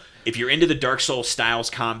well. If you're into the Dark Souls styles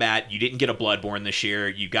combat, you didn't get a Bloodborne this year.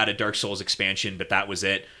 You got a Dark Souls expansion, but that was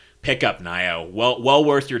it. Pick up Nio. Well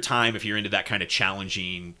worth your time if you're into that kind of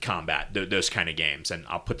challenging combat, those kind of games. And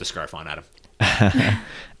I'll put the scarf on, Adam.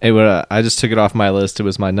 I just took it off my list. It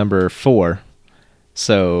was my number 4.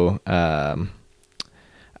 So, I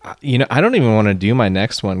don't even want to do my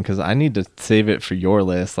next one because I need to save it for your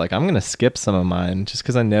list. Like, I'm going to skip some of mine just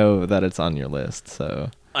because I know that it's on your list.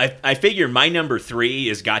 So I figure my number 3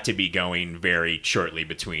 has got to be going very shortly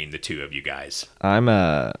between the two of you guys.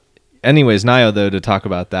 Anyways, Nio, though, to talk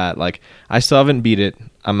about that, like, I still haven't beat it.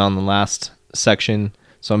 I'm on the last section,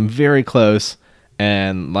 so I'm very close.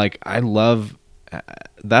 And, like, I love...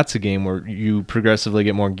 that's a game where you progressively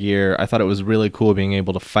get more gear. I thought it was really cool being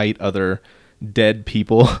able to fight other dead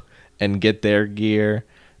people and get their gear.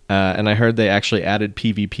 And I heard they actually added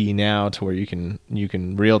PvP now to where you can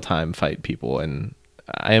real-time fight people. And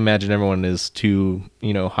I imagine everyone is too,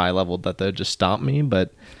 high-leveled that they'll just stomp me,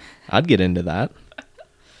 but I'd get into that.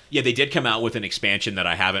 Yeah, they did come out with an expansion that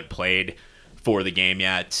I haven't played for the game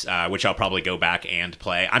yet, which I'll probably go back and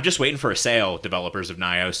play. I'm just waiting for a sale, developers of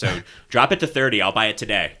Nio, so drop it to 30. I'll buy it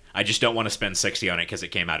today. I just don't want to spend 60 on it because it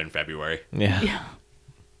came out in February. Yeah.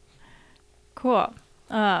 Cool.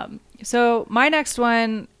 So my next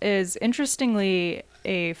one is, interestingly,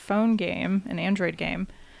 a phone game, an Android game.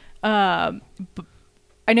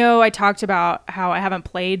 I know I talked about how I haven't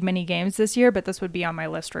played many games this year, but this would be on my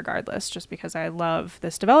list regardless, just because I love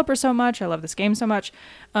this developer so much. I love this game so much.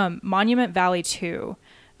 Monument Valley 2.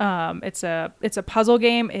 It's a puzzle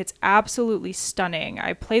game. It's absolutely stunning.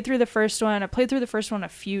 I played through the first one. A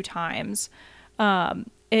few times.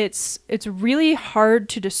 It's really hard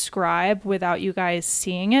to describe without you guys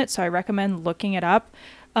seeing it, so I recommend looking it up.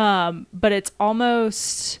 But it's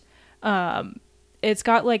almost... it's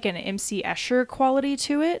got like an MC Escher quality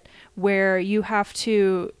to it, where you have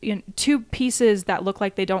to, two pieces that look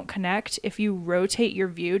like they don't connect, if you rotate your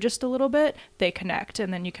view just a little bit, they connect,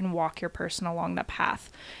 and then you can walk your person along that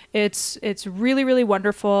path. It's really, really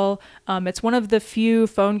wonderful. It's one of the few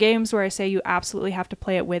phone games where I say you absolutely have to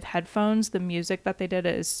play it with headphones. The music that they did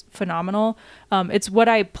is phenomenal. It's what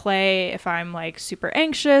I play if I'm like super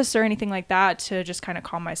anxious or anything like that, to just kind of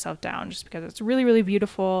calm myself down, just because it's really, really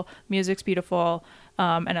beautiful. Music's beautiful.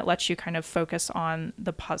 And it lets you kind of focus on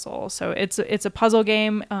the puzzle. So it's a puzzle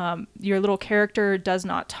game. Your little character does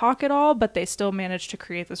not talk at all, but they still manage to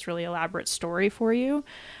create this really elaborate story for you.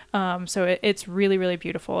 So it's really, really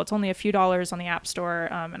beautiful. It's only a few dollars on the App Store,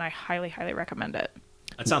 and I highly, highly recommend it.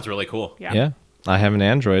 That sounds really cool. Yeah. I have an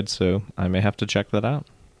Android, so I may have to check that out.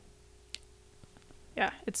 Yeah,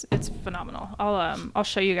 it's phenomenal. I'll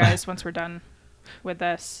show you guys once we're done with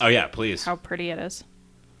this. Oh yeah, please. How pretty it is.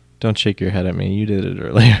 Don't shake your head at me. You did it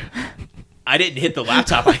earlier. I didn't hit the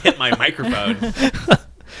laptop. I hit my microphone.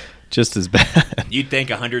 Just as bad. You'd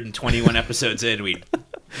think 121 episodes in, we'd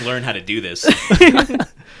learn how to do this.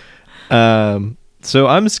 So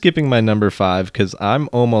I'm skipping my number 5 because I'm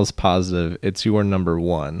almost positive it's your number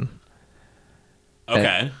 1.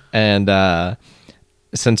 Okay. And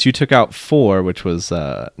since you took out 4, which was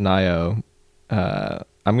Nio,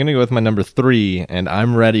 I'm going to go with my number 3, and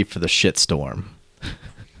I'm ready for the shitstorm.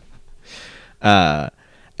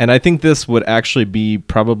 And I think this would actually be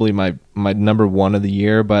probably my number 1 of the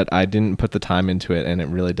year, but I didn't put the time into it, and it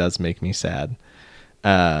really does make me sad.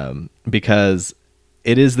 Because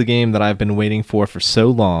it is the game that I've been waiting for so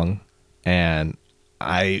long, and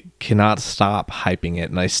I cannot stop hyping it,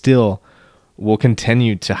 and I still will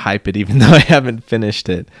continue to hype it even though I haven't finished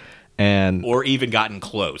it. Or even gotten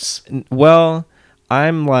close. Well,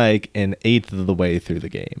 I'm like an eighth of the way through the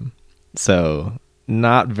game. So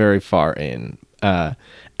not very far in.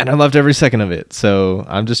 And I loved every second of it. So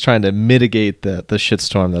I'm just trying to mitigate the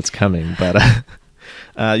shitstorm that's coming. But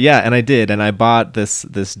yeah, and I did. And I bought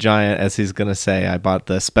this giant, as he's going to say, I bought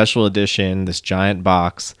the special edition, this giant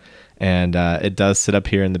box. And it does sit up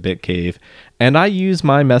here in the Bit Cave. And I use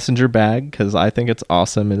my messenger bag because I think it's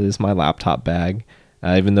awesome. It is my laptop bag,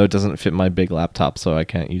 even though it doesn't fit my big laptop, so I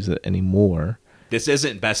can't use it anymore. This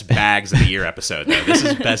isn't Best Bags of the Year episode, though. This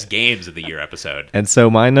is Best Games of the Year episode. And so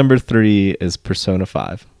my number 3 is Persona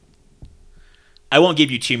 5. I won't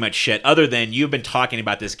give you too much shit, other than you've been talking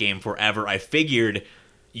about this game forever. I figured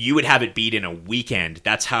you would have it beat in a weekend.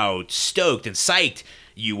 That's how stoked and psyched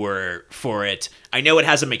you were for it. I know it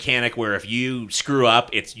has a mechanic where if you screw up,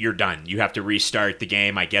 you're done. You have to restart the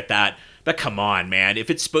game. I get that. But come on, man. If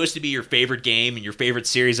it's supposed to be your favorite game and your favorite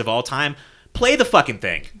series of all time, play the fucking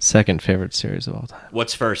thing. Second favorite series of all time.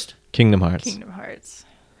 What's first? Kingdom Hearts. Kingdom Hearts.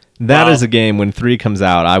 That is a game when 3 comes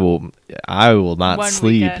out, I will not One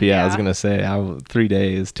sleep. weekend, I was yeah. gonna say 3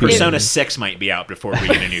 days. 2 Persona days. 6 might be out before we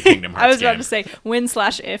get a new Kingdom Hearts I was about game. to say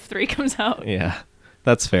when/if 3 comes out. Yeah,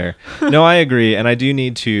 that's fair. No, I agree, and I do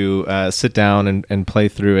need to sit down and play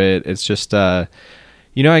through it. It's just, I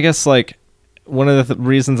guess like one of the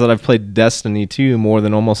reasons that I've played Destiny 2 more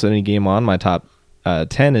than almost any game on my top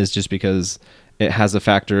 10 is just because it has a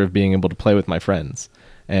factor of being able to play with my friends,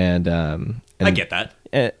 and I get that.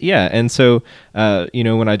 yeah, and so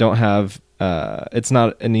when I don't have, it's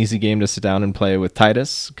not an easy game to sit down and play with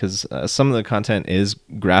Titus because some of the content is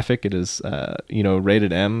graphic. It is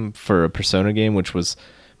rated M for a Persona game, which was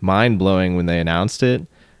mind blowing when they announced it,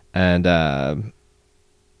 and so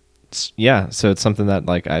it's something that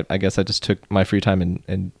like I guess I just took my free time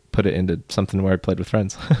and put it into something where I played with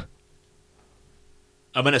friends.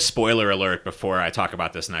 I'm going to spoiler alert before I talk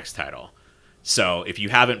about this next title. So if you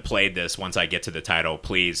haven't played this, once I get to the title,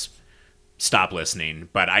 please stop listening.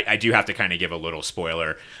 But I do have to kind of give a little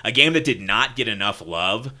spoiler. A game that did not get enough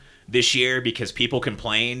love this year because people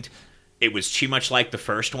complained it was too much like the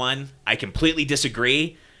first one. I completely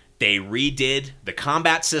disagree. They redid the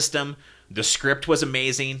combat system. The script was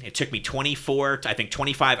amazing. It took me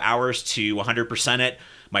 25 hours to 100% it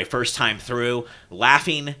my first time through,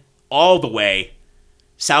 laughing all the way.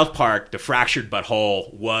 South Park, The Fractured But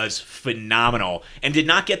Whole, was phenomenal and did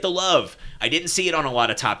not get the love. I didn't see it on a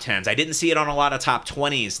lot of top 10s. I didn't see it on a lot of top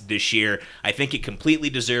 20s this year. I think it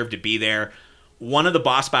completely deserved to be there. One of the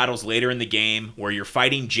boss battles later in the game where you're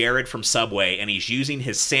fighting Jared from Subway and he's using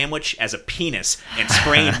his sandwich as a penis and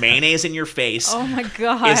spraying mayonnaise in your face. Oh my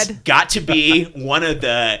god. It's got to be one of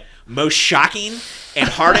the most shocking and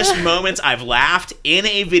hardest moments I've laughed in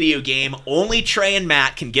a video game. Only Trey and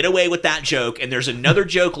Matt can get away with that joke, and there's another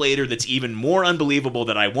joke later that's even more unbelievable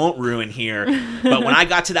that I won't ruin here. But when I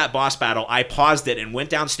got to that boss battle, I paused it and went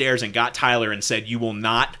downstairs and got Tyler and said, "You will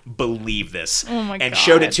not believe this." Oh my and God.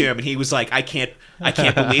 showed it to him, and he was like, I can't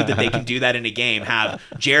believe that they can do that in a game. Have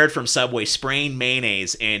Jared from Subway spraying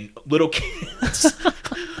mayonnaise in little kids'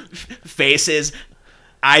 faces.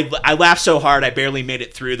 I laughed so hard I barely made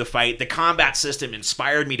it through the fight. The combat system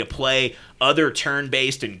inspired me to play other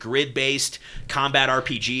turn-based and grid-based combat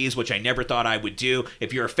RPGs, which I never thought I would do.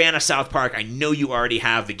 If you're a fan of South Park, I know you already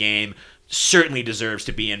have the game. Certainly deserves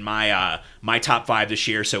to be in my my top 5 this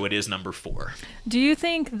year, so it is number 4. Do you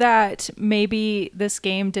think that maybe this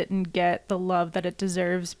game didn't get the love that it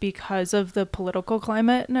deserves because of the political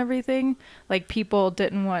climate and everything? Like, people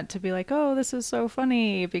didn't want to be like, oh, this is so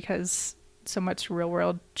funny because so much real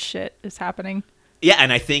world shit is happening. Yeah,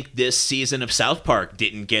 and I think this season of South Park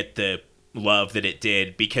didn't get the love that it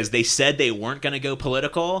did because they said they weren't going to go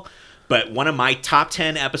political. But one of my top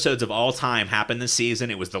 10 episodes of all time happened this season.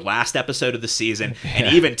 It was the last episode of the season.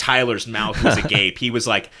 And even Tyler's mouth was agape. He was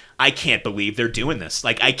like, I can't believe they're doing this.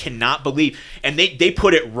 Like, I cannot believe. And they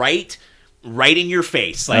put it right in your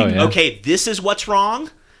face. Like, okay, this is what's wrong.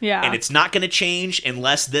 Yeah. And it's not going to change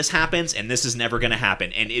unless this happens, and this is never going to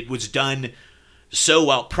happen. And it was done so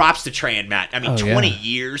well. Props to Trey and Matt. I mean, 20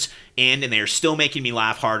 years in, and they're still making me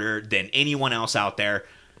laugh harder than anyone else out there.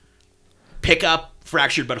 Pick up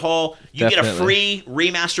Fractured But Whole. You get a free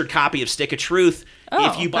remastered copy of Stick of Truth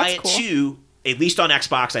if you buy it too, at least on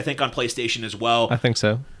Xbox. I think on PlayStation as well. I think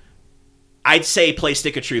so. I'd say play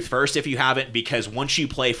Stick of Truth first if you haven't, because once you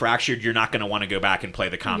play Fractured, you're not going to want to go back and play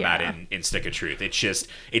the combat in Stick of Truth. It's just,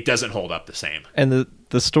 it doesn't hold up the same. And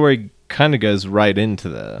the story kind of goes right into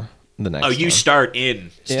the next one. You start in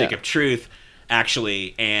Stick of Truth,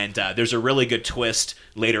 actually, and there's a really good twist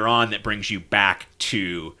later on that brings you back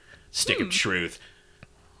to Stick of Truth.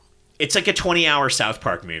 It's like a 20-hour South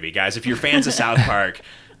Park movie, guys. If you're fans of South Park,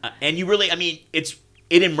 and you really, I mean, it's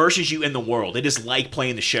it immerses you in the world. It is like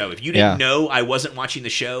playing the show. If you didn't know I wasn't watching the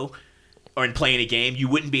show or playing a game, you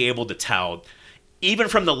wouldn't be able to tell. Even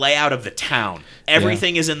from the layout of the town,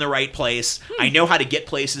 everything is in the right place. I know how to get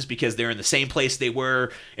places because they're in the same place they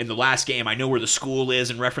were in the last game. I know where the school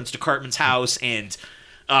is in reference to Cartman's house, and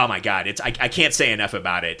oh my god, I can't say enough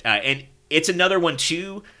about it. And it's another one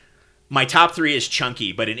too. My top 3 is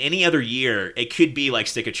chunky, but in any other year, it could be like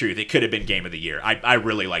Stick of Truth. It could have been Game of the Year. I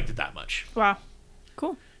really liked it that much. Wow,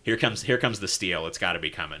 cool. Here comes the steal. It's got to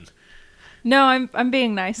be coming. No, I'm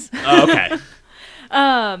being nice. Oh,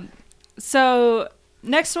 okay. So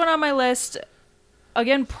next one on my list,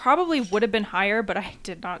 again, probably would have been higher, but I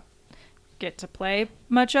did not get to play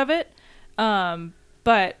much of it.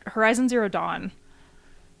 But Horizon Zero Dawn.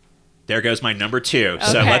 There goes my number 2. Okay.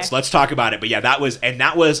 So let's talk about it. But yeah, that was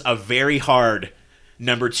a very hard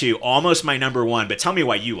number 2, almost my number 1. But tell me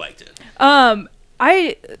why you liked it.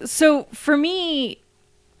 So for me,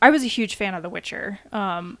 I was a huge fan of The Witcher.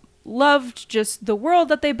 Loved just the world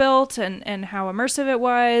that they built and how immersive it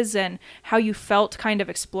was and how you felt kind of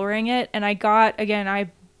exploring it. And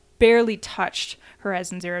I barely touched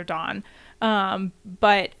Horizon Zero Dawn,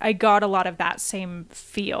 but I got a lot of that same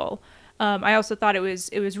feel. I also thought it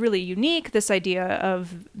was really unique, this idea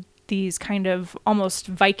of these kind of almost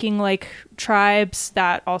Viking-like tribes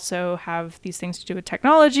that also have these things to do with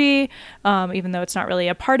technology, even though it's not really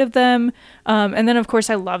a part of them. And then, of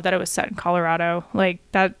course, I love that it was set in Colorado. Like,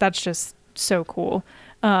 that's just so cool.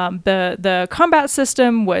 The combat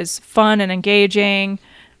system was fun and engaging,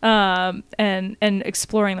 and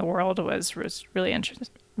exploring the world was really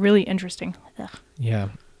interesting. Ugh. Yeah.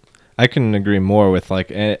 I couldn't agree more with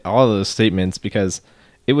like all of those statements because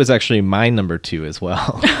it was actually my number 2 as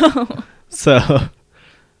well. So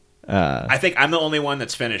I think I'm the only one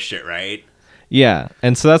that's finished it, right? Yeah,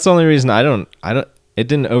 and so that's the only reason it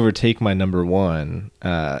didn't overtake my number 1,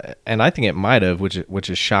 and I think it might have, which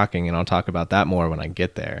is shocking, and I'll talk about that more when I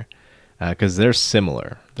get there, because they're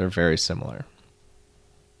similar. They're very similar.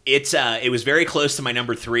 It was very close to my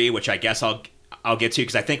number 3, which I guess I'll get to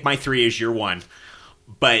because I think my 3 is your 1,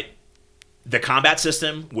 but the combat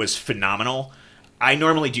system was phenomenal. I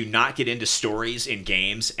normally do not get into stories in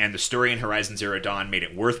games, and the story in Horizon Zero Dawn made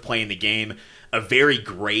it worth playing the game. A very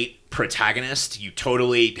great protagonist. You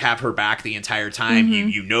totally have her back the entire time. Mm-hmm.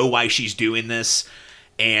 You know why she's doing this.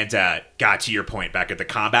 And got to your point, Becca, the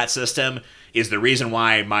combat system is the reason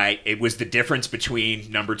why it was the difference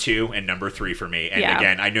between number 2 and number 3 for me. And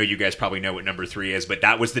again, I know you guys probably know what number 3 is, but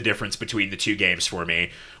that was the difference between the 2 games for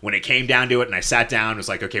me. When it came down to it and I sat down, it was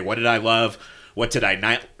like, okay, what did I love? What did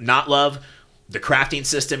I not love? The crafting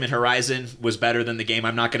system in Horizon was better than the game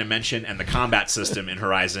I'm not going to mention, and the combat system in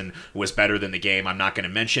Horizon was better than the game I'm not going to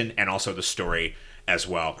mention, and also the story as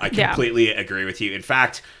well. I completely agree with you. In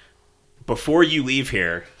fact, before you leave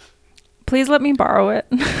here... Please let me borrow it.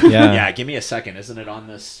 Yeah, give me a second. Isn't it on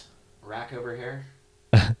this rack over here?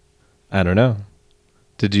 I don't know.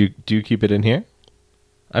 Do you keep it in here?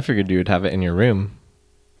 I figured you would have it in your room.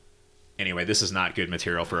 Anyway, this is not good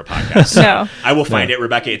material for a podcast. So No. I will find it,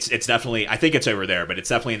 Rebecca. It's definitely, I think it's over there, but it's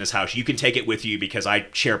definitely in this house. You can take it with you because I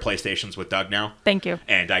share PlayStations with Doug now. Thank you.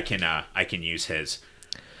 And I can use his.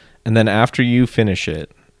 And then after you finish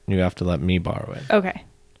it, you have to let me borrow it. Okay.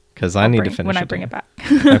 Because I need to finish it. When I bring it back.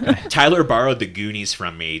 Okay. Tyler borrowed the Goonies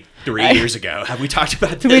from me 3 years ago. Have we talked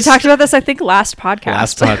about this? We talked about this, I think, last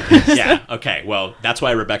podcast. Yeah. Okay. Well, that's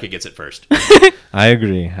why Rebecca gets it first. I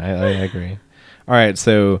agree. I agree. All right.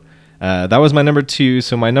 So that was my number 2.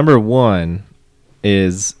 So my number 1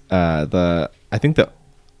 is I think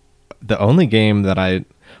the only game that I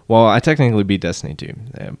technically beat Destiny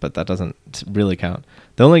 2, but that doesn't really count.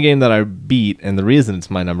 The only game that I beat, and the reason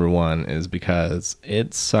it's my number 1 is because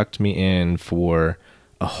it sucked me in for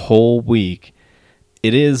a whole week.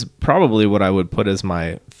 It is probably what I would put as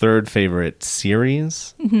my 3rd favorite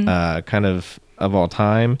series, kind of all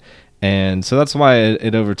time. And so that's why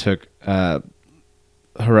it overtook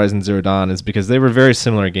Horizon Zero Dawn, is because they were very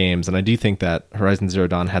similar games. And I do think that Horizon Zero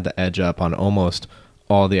Dawn had the edge up on almost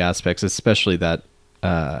all the aspects, especially that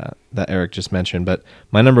Eric just mentioned. But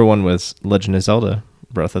my number 1 was Legend of Zelda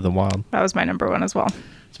Breath of the Wild. That was my number 1 as well.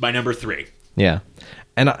 It's my number 3. Yeah.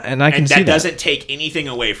 And I can see that. That doesn't take anything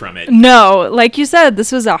away from it. No, like you said,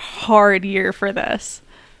 this was a hard year for this.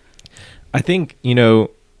 I think,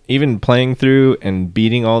 even playing through and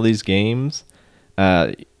beating all these games,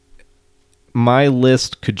 my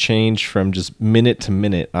list could change from just minute to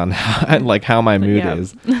minute on how my mood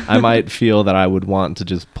is. I might feel that I would want to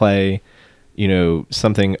just play,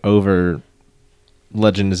 something over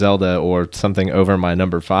Legend of Zelda or something over my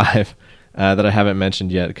number 5. that I haven't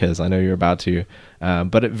mentioned yet because I know you're about to.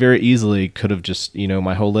 But it very easily could have just,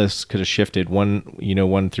 my whole list could have shifted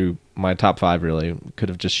one through my top 5 really could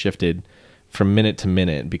have just shifted from minute to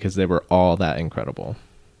minute because they were all that incredible.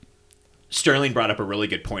 Sterling brought up a really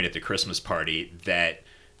good point at the Christmas party that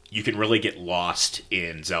you can really get lost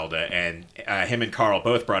in Zelda, and him and Carl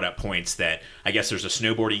both brought up points that I guess there's a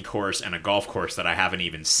snowboarding course and a golf course that I haven't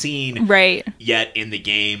even seen yet in the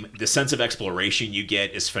game. The sense of exploration you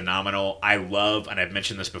get is phenomenal. I love, and I've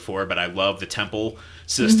mentioned this before, but I love the temple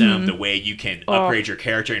system, the way you can upgrade your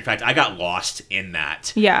character. In fact, I got lost in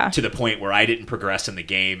that to the point where I didn't progress in the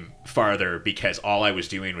game farther because all I was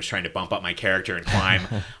doing was trying to bump up my character and climb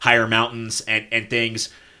higher mountains and things.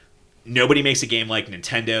 Nobody makes a game like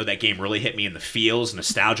Nintendo. That game really hit me in the feels,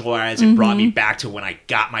 nostalgia-wise. It brought me back to when I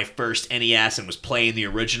got my first NES and was playing the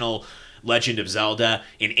original Legend of Zelda.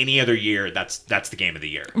 In any other year, that's the game of the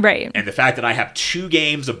year. Right. And the fact that I have 2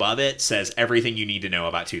 games above it says everything you need to know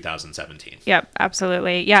about 2017. Yep,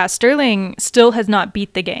 absolutely. Yeah, Sterling still has not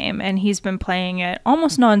beat the game, and he's been playing it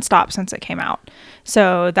almost nonstop since it came out.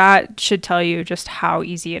 So that should tell you just how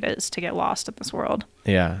easy it is to get lost in this world.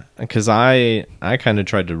 Yeah, because I kind of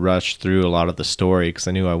tried to rush through a lot of the story because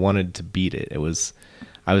I knew I wanted to beat it. I was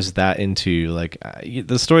that into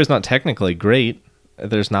the story's not technically great.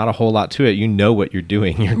 There's not a whole lot to it. You know what you're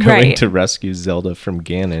doing. You're going to rescue Zelda from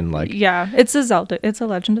Ganon. It's a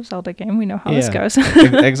Legend of Zelda game. We know how this goes.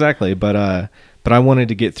 Exactly. But I wanted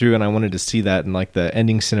to get through and I wanted to see that in the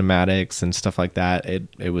ending cinematics and stuff like that.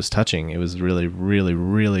 It was touching. It was really, really,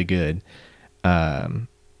 really good.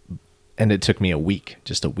 And it took me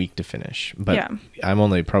just a week to finish. But I'm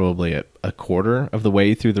only probably a quarter of the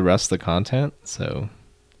way through the rest of the content. So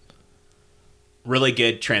really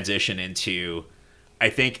good transition into, I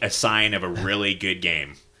think, a sign of a really good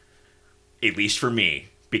game, at least for me,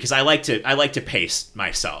 because I like to pace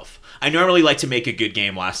myself. I normally like to make a good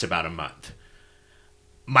game last about a month.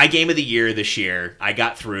 My game of the year this year, I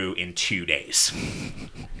got through in 2 days.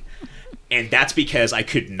 And that's because I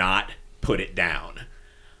could not put it down.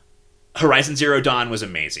 Horizon Zero Dawn was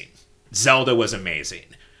amazing. Zelda was amazing.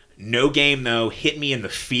 No game, though, hit me in the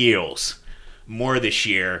feels more this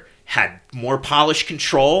year, had more polished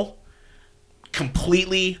control,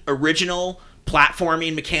 completely original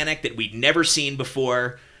platforming mechanic that we'd never seen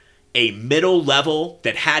before, a middle level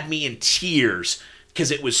that had me in tears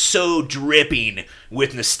because it was so dripping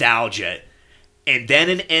with nostalgia, and then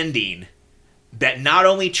an ending that not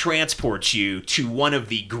only transports you to one of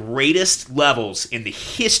the greatest levels in the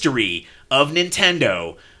history of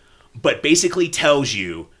Nintendo, but basically tells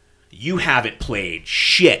you, you haven't played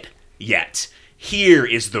shit yet. Here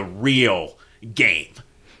is the real game.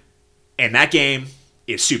 And that game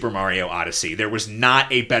is Super Mario Odyssey. There was not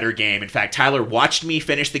a better game. In fact, Tyler watched me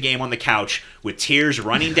finish the game on the couch with tears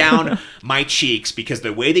running down my cheeks because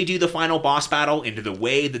the way they do the final boss battle into the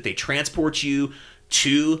way that they transport you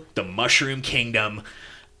to the Mushroom Kingdom,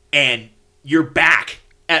 and you're back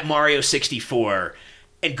at Mario 64.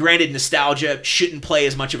 And granted, nostalgia shouldn't play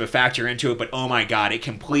as much of a factor into it, but oh my god, it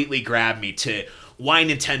completely grabbed me to why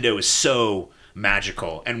Nintendo is so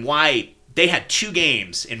magical and why they had 2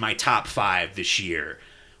 games in my top 5 this year.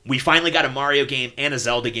 We finally got a Mario game and a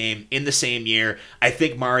Zelda game in the same year. I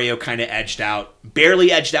think Mario kind of barely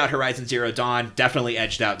edged out Horizon Zero Dawn, definitely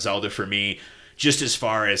edged out Zelda for me, just as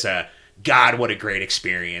far as God, what a great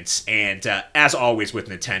experience. And as always with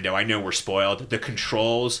Nintendo, I know we're spoiled. The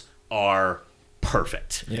controls are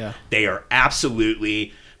perfect. Yeah. They are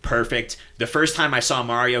absolutely perfect. The first time I saw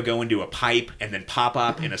Mario go into a pipe and then pop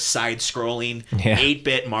up in a side-scrolling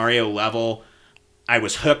 8-bit Mario level, I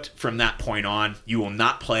was hooked from that point on. You will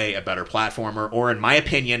not play a better platformer, or in my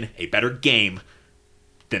opinion, a better game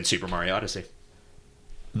than Super Mario Odyssey.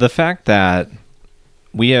 The fact that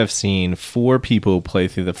we have seen 4 people play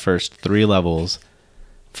through the first 3 levels,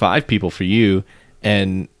 5 people for you,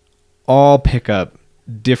 and all pick up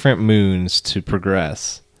different moons to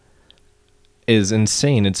progress is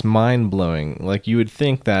insane. It's mind-blowing. You would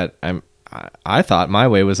think that I thought my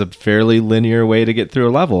way was a fairly linear way to get through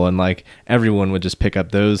a level, and everyone would just pick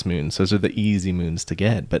up those moons. Those are the easy moons to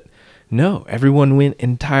get. But no, everyone went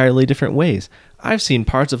entirely different ways. I've seen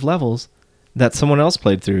parts of levels that someone else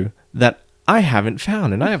played through that I haven't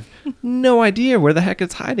found, and I have no idea where the heck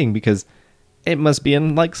it's hiding because it must be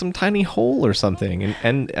in some tiny hole or something.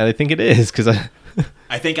 And I think it is because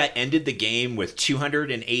I think I ended the game with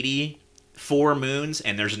 284 moons,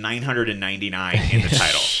 and there's 999 in the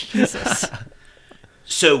title. Jesus.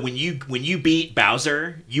 So when you beat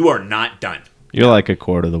Bowser, you are not done. You're a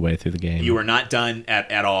quarter of the way through the game. You are not done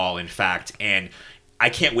at all, in fact. And I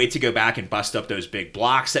can't wait to go back and bust up those big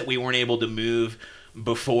blocks that we weren't able to move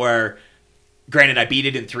before. Granted, I beat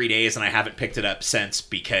it in 3 days, and I haven't picked it up since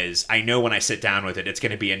because I know when I sit down with it, it's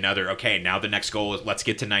going to be another, okay, now the next goal is let's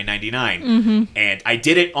get to 999. And I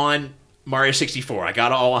did it on Mario 64. I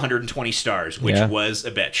got all 120 stars, which was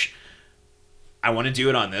a bitch. I want to do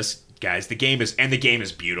it on this, guys. The game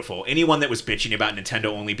is beautiful. Anyone that was bitching about Nintendo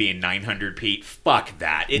only being 900p, fuck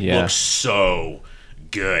that. It looks so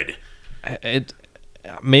good.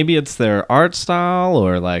 Maybe it's their art style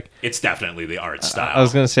or like it's definitely the art style. I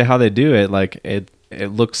was gonna say how they do it. Like it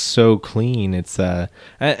looks so clean. It's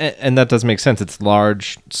and that does make sense. It's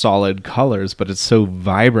large, solid colors, but it's so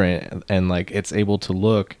vibrant and like it's able to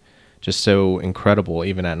look just so incredible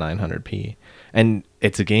even at 900p. And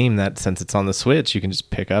it's a game that since it's on the Switch, you can just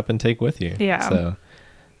pick up and take with you. Yeah. So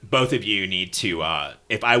both of you need to.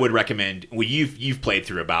 If I would recommend, well, you've played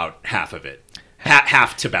through about half of it.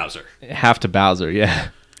 Half to Bowser. Half to Bowser, yeah.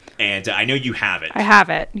 And I know you have it. I have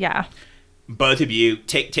it, yeah. Both of you,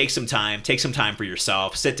 take some time for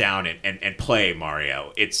yourself, sit down and play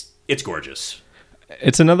Mario. It's gorgeous.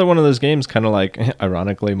 It's another one of those games, kind of like,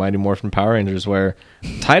 ironically, Mighty Morphin Power Rangers, where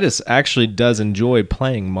Titus actually does enjoy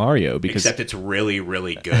playing Mario. Except it's really,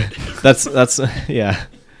 really good. That's yeah.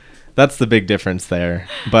 That's the big difference there.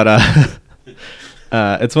 But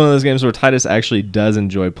it's one of those games where Titus actually does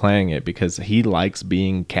enjoy playing it because he likes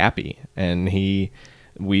being Cappy, and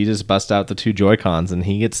we just bust out the 2 Joy-Cons, and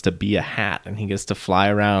he gets to be a hat, and he gets to fly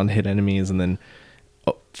around, hit enemies, and then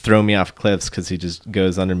throw me off cliffs because he just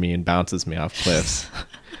goes under me and bounces me off cliffs.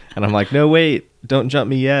 And I'm like, no, wait, don't jump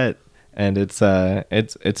me yet. And it's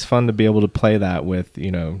fun to be able to play that with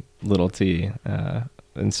little T.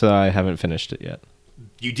 And so I haven't finished it yet.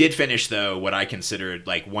 You did finish, though, what I considered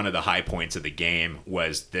like one of the high points of the game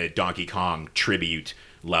was the Donkey Kong tribute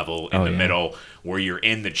level in the middle, where you're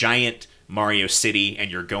in the giant Mario City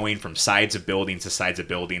and you're going from sides of buildings to sides of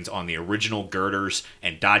buildings on the original girders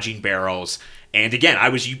and dodging barrels. And again,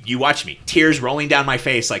 you watched me, tears rolling down my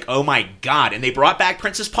face, like, oh my god! And they brought back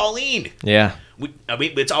Princess Pauline. Yeah. I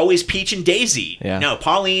mean, it's always Peach and Daisy. Yeah. No,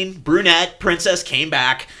 Pauline, brunette, princess came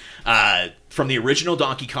back from the original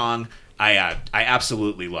Donkey Kong. I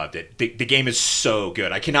absolutely loved it. The game is so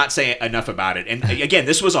good. I cannot say enough about it. And again,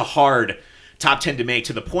 this was a hard top 10 to make,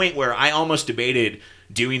 to the point where I almost debated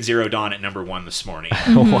doing Zero Dawn at number 1 this morning.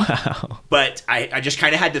 Wow. But I just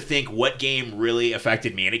kind of had to think what game really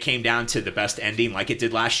affected me. And it came down to the best ending, like it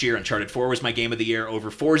did last year. Uncharted 4 was my game of the year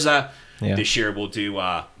over Forza. Yeah. This year we'll do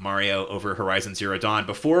Mario over Horizon Zero Dawn.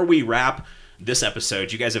 Before we wrap this episode,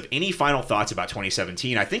 do you guys have any final thoughts about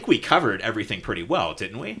 2017? I think we covered everything pretty well,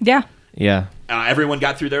 didn't we? Yeah. Yeah. Everyone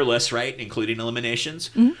got through their lists, right, including eliminations,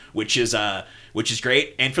 which is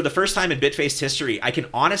great. And for the first time in BitFaced history, I can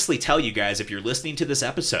honestly tell you guys, if you're listening to this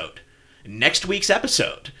episode, next week's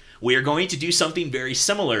episode, we are going to do something very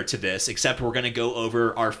similar to this, except we're going to go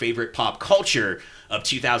over our favorite pop culture of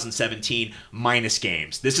 2017 minus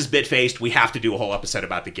games. This is BitFaced. We have to do a whole episode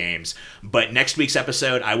about the games. But next week's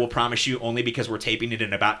episode, I will promise you, only because we're taping it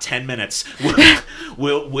in about 10 minutes,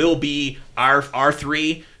 will be our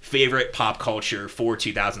 3 favorite pop culture for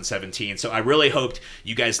 2017. So I really hoped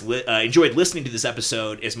you guys enjoyed listening to this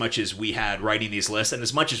episode as much as we had writing these lists and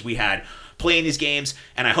as much as we had playing these games.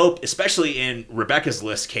 And I hope, especially in Rebecca's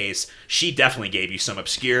list case, she definitely gave you some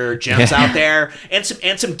obscure gems out there and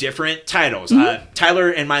some different titles. Tyler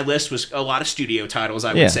and my list was a lot of studio titles,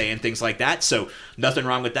 I would say, and things like that. So nothing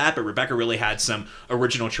wrong with that. But Rebecca really had some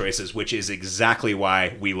original choices, which is exactly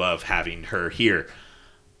why we love having her here.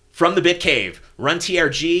 From the Bit Cave, Run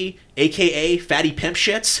TRG, a.k.a. Fatty Pimp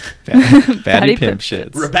Shits. Fatty Pimp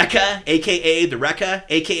Shits. Rebecca, a.k.a. The Recca,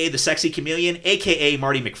 a.k.a. The Sexy Chameleon, a.k.a.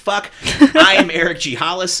 Marty McFuck. I am Eric G.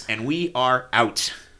 Hollis, and we are out.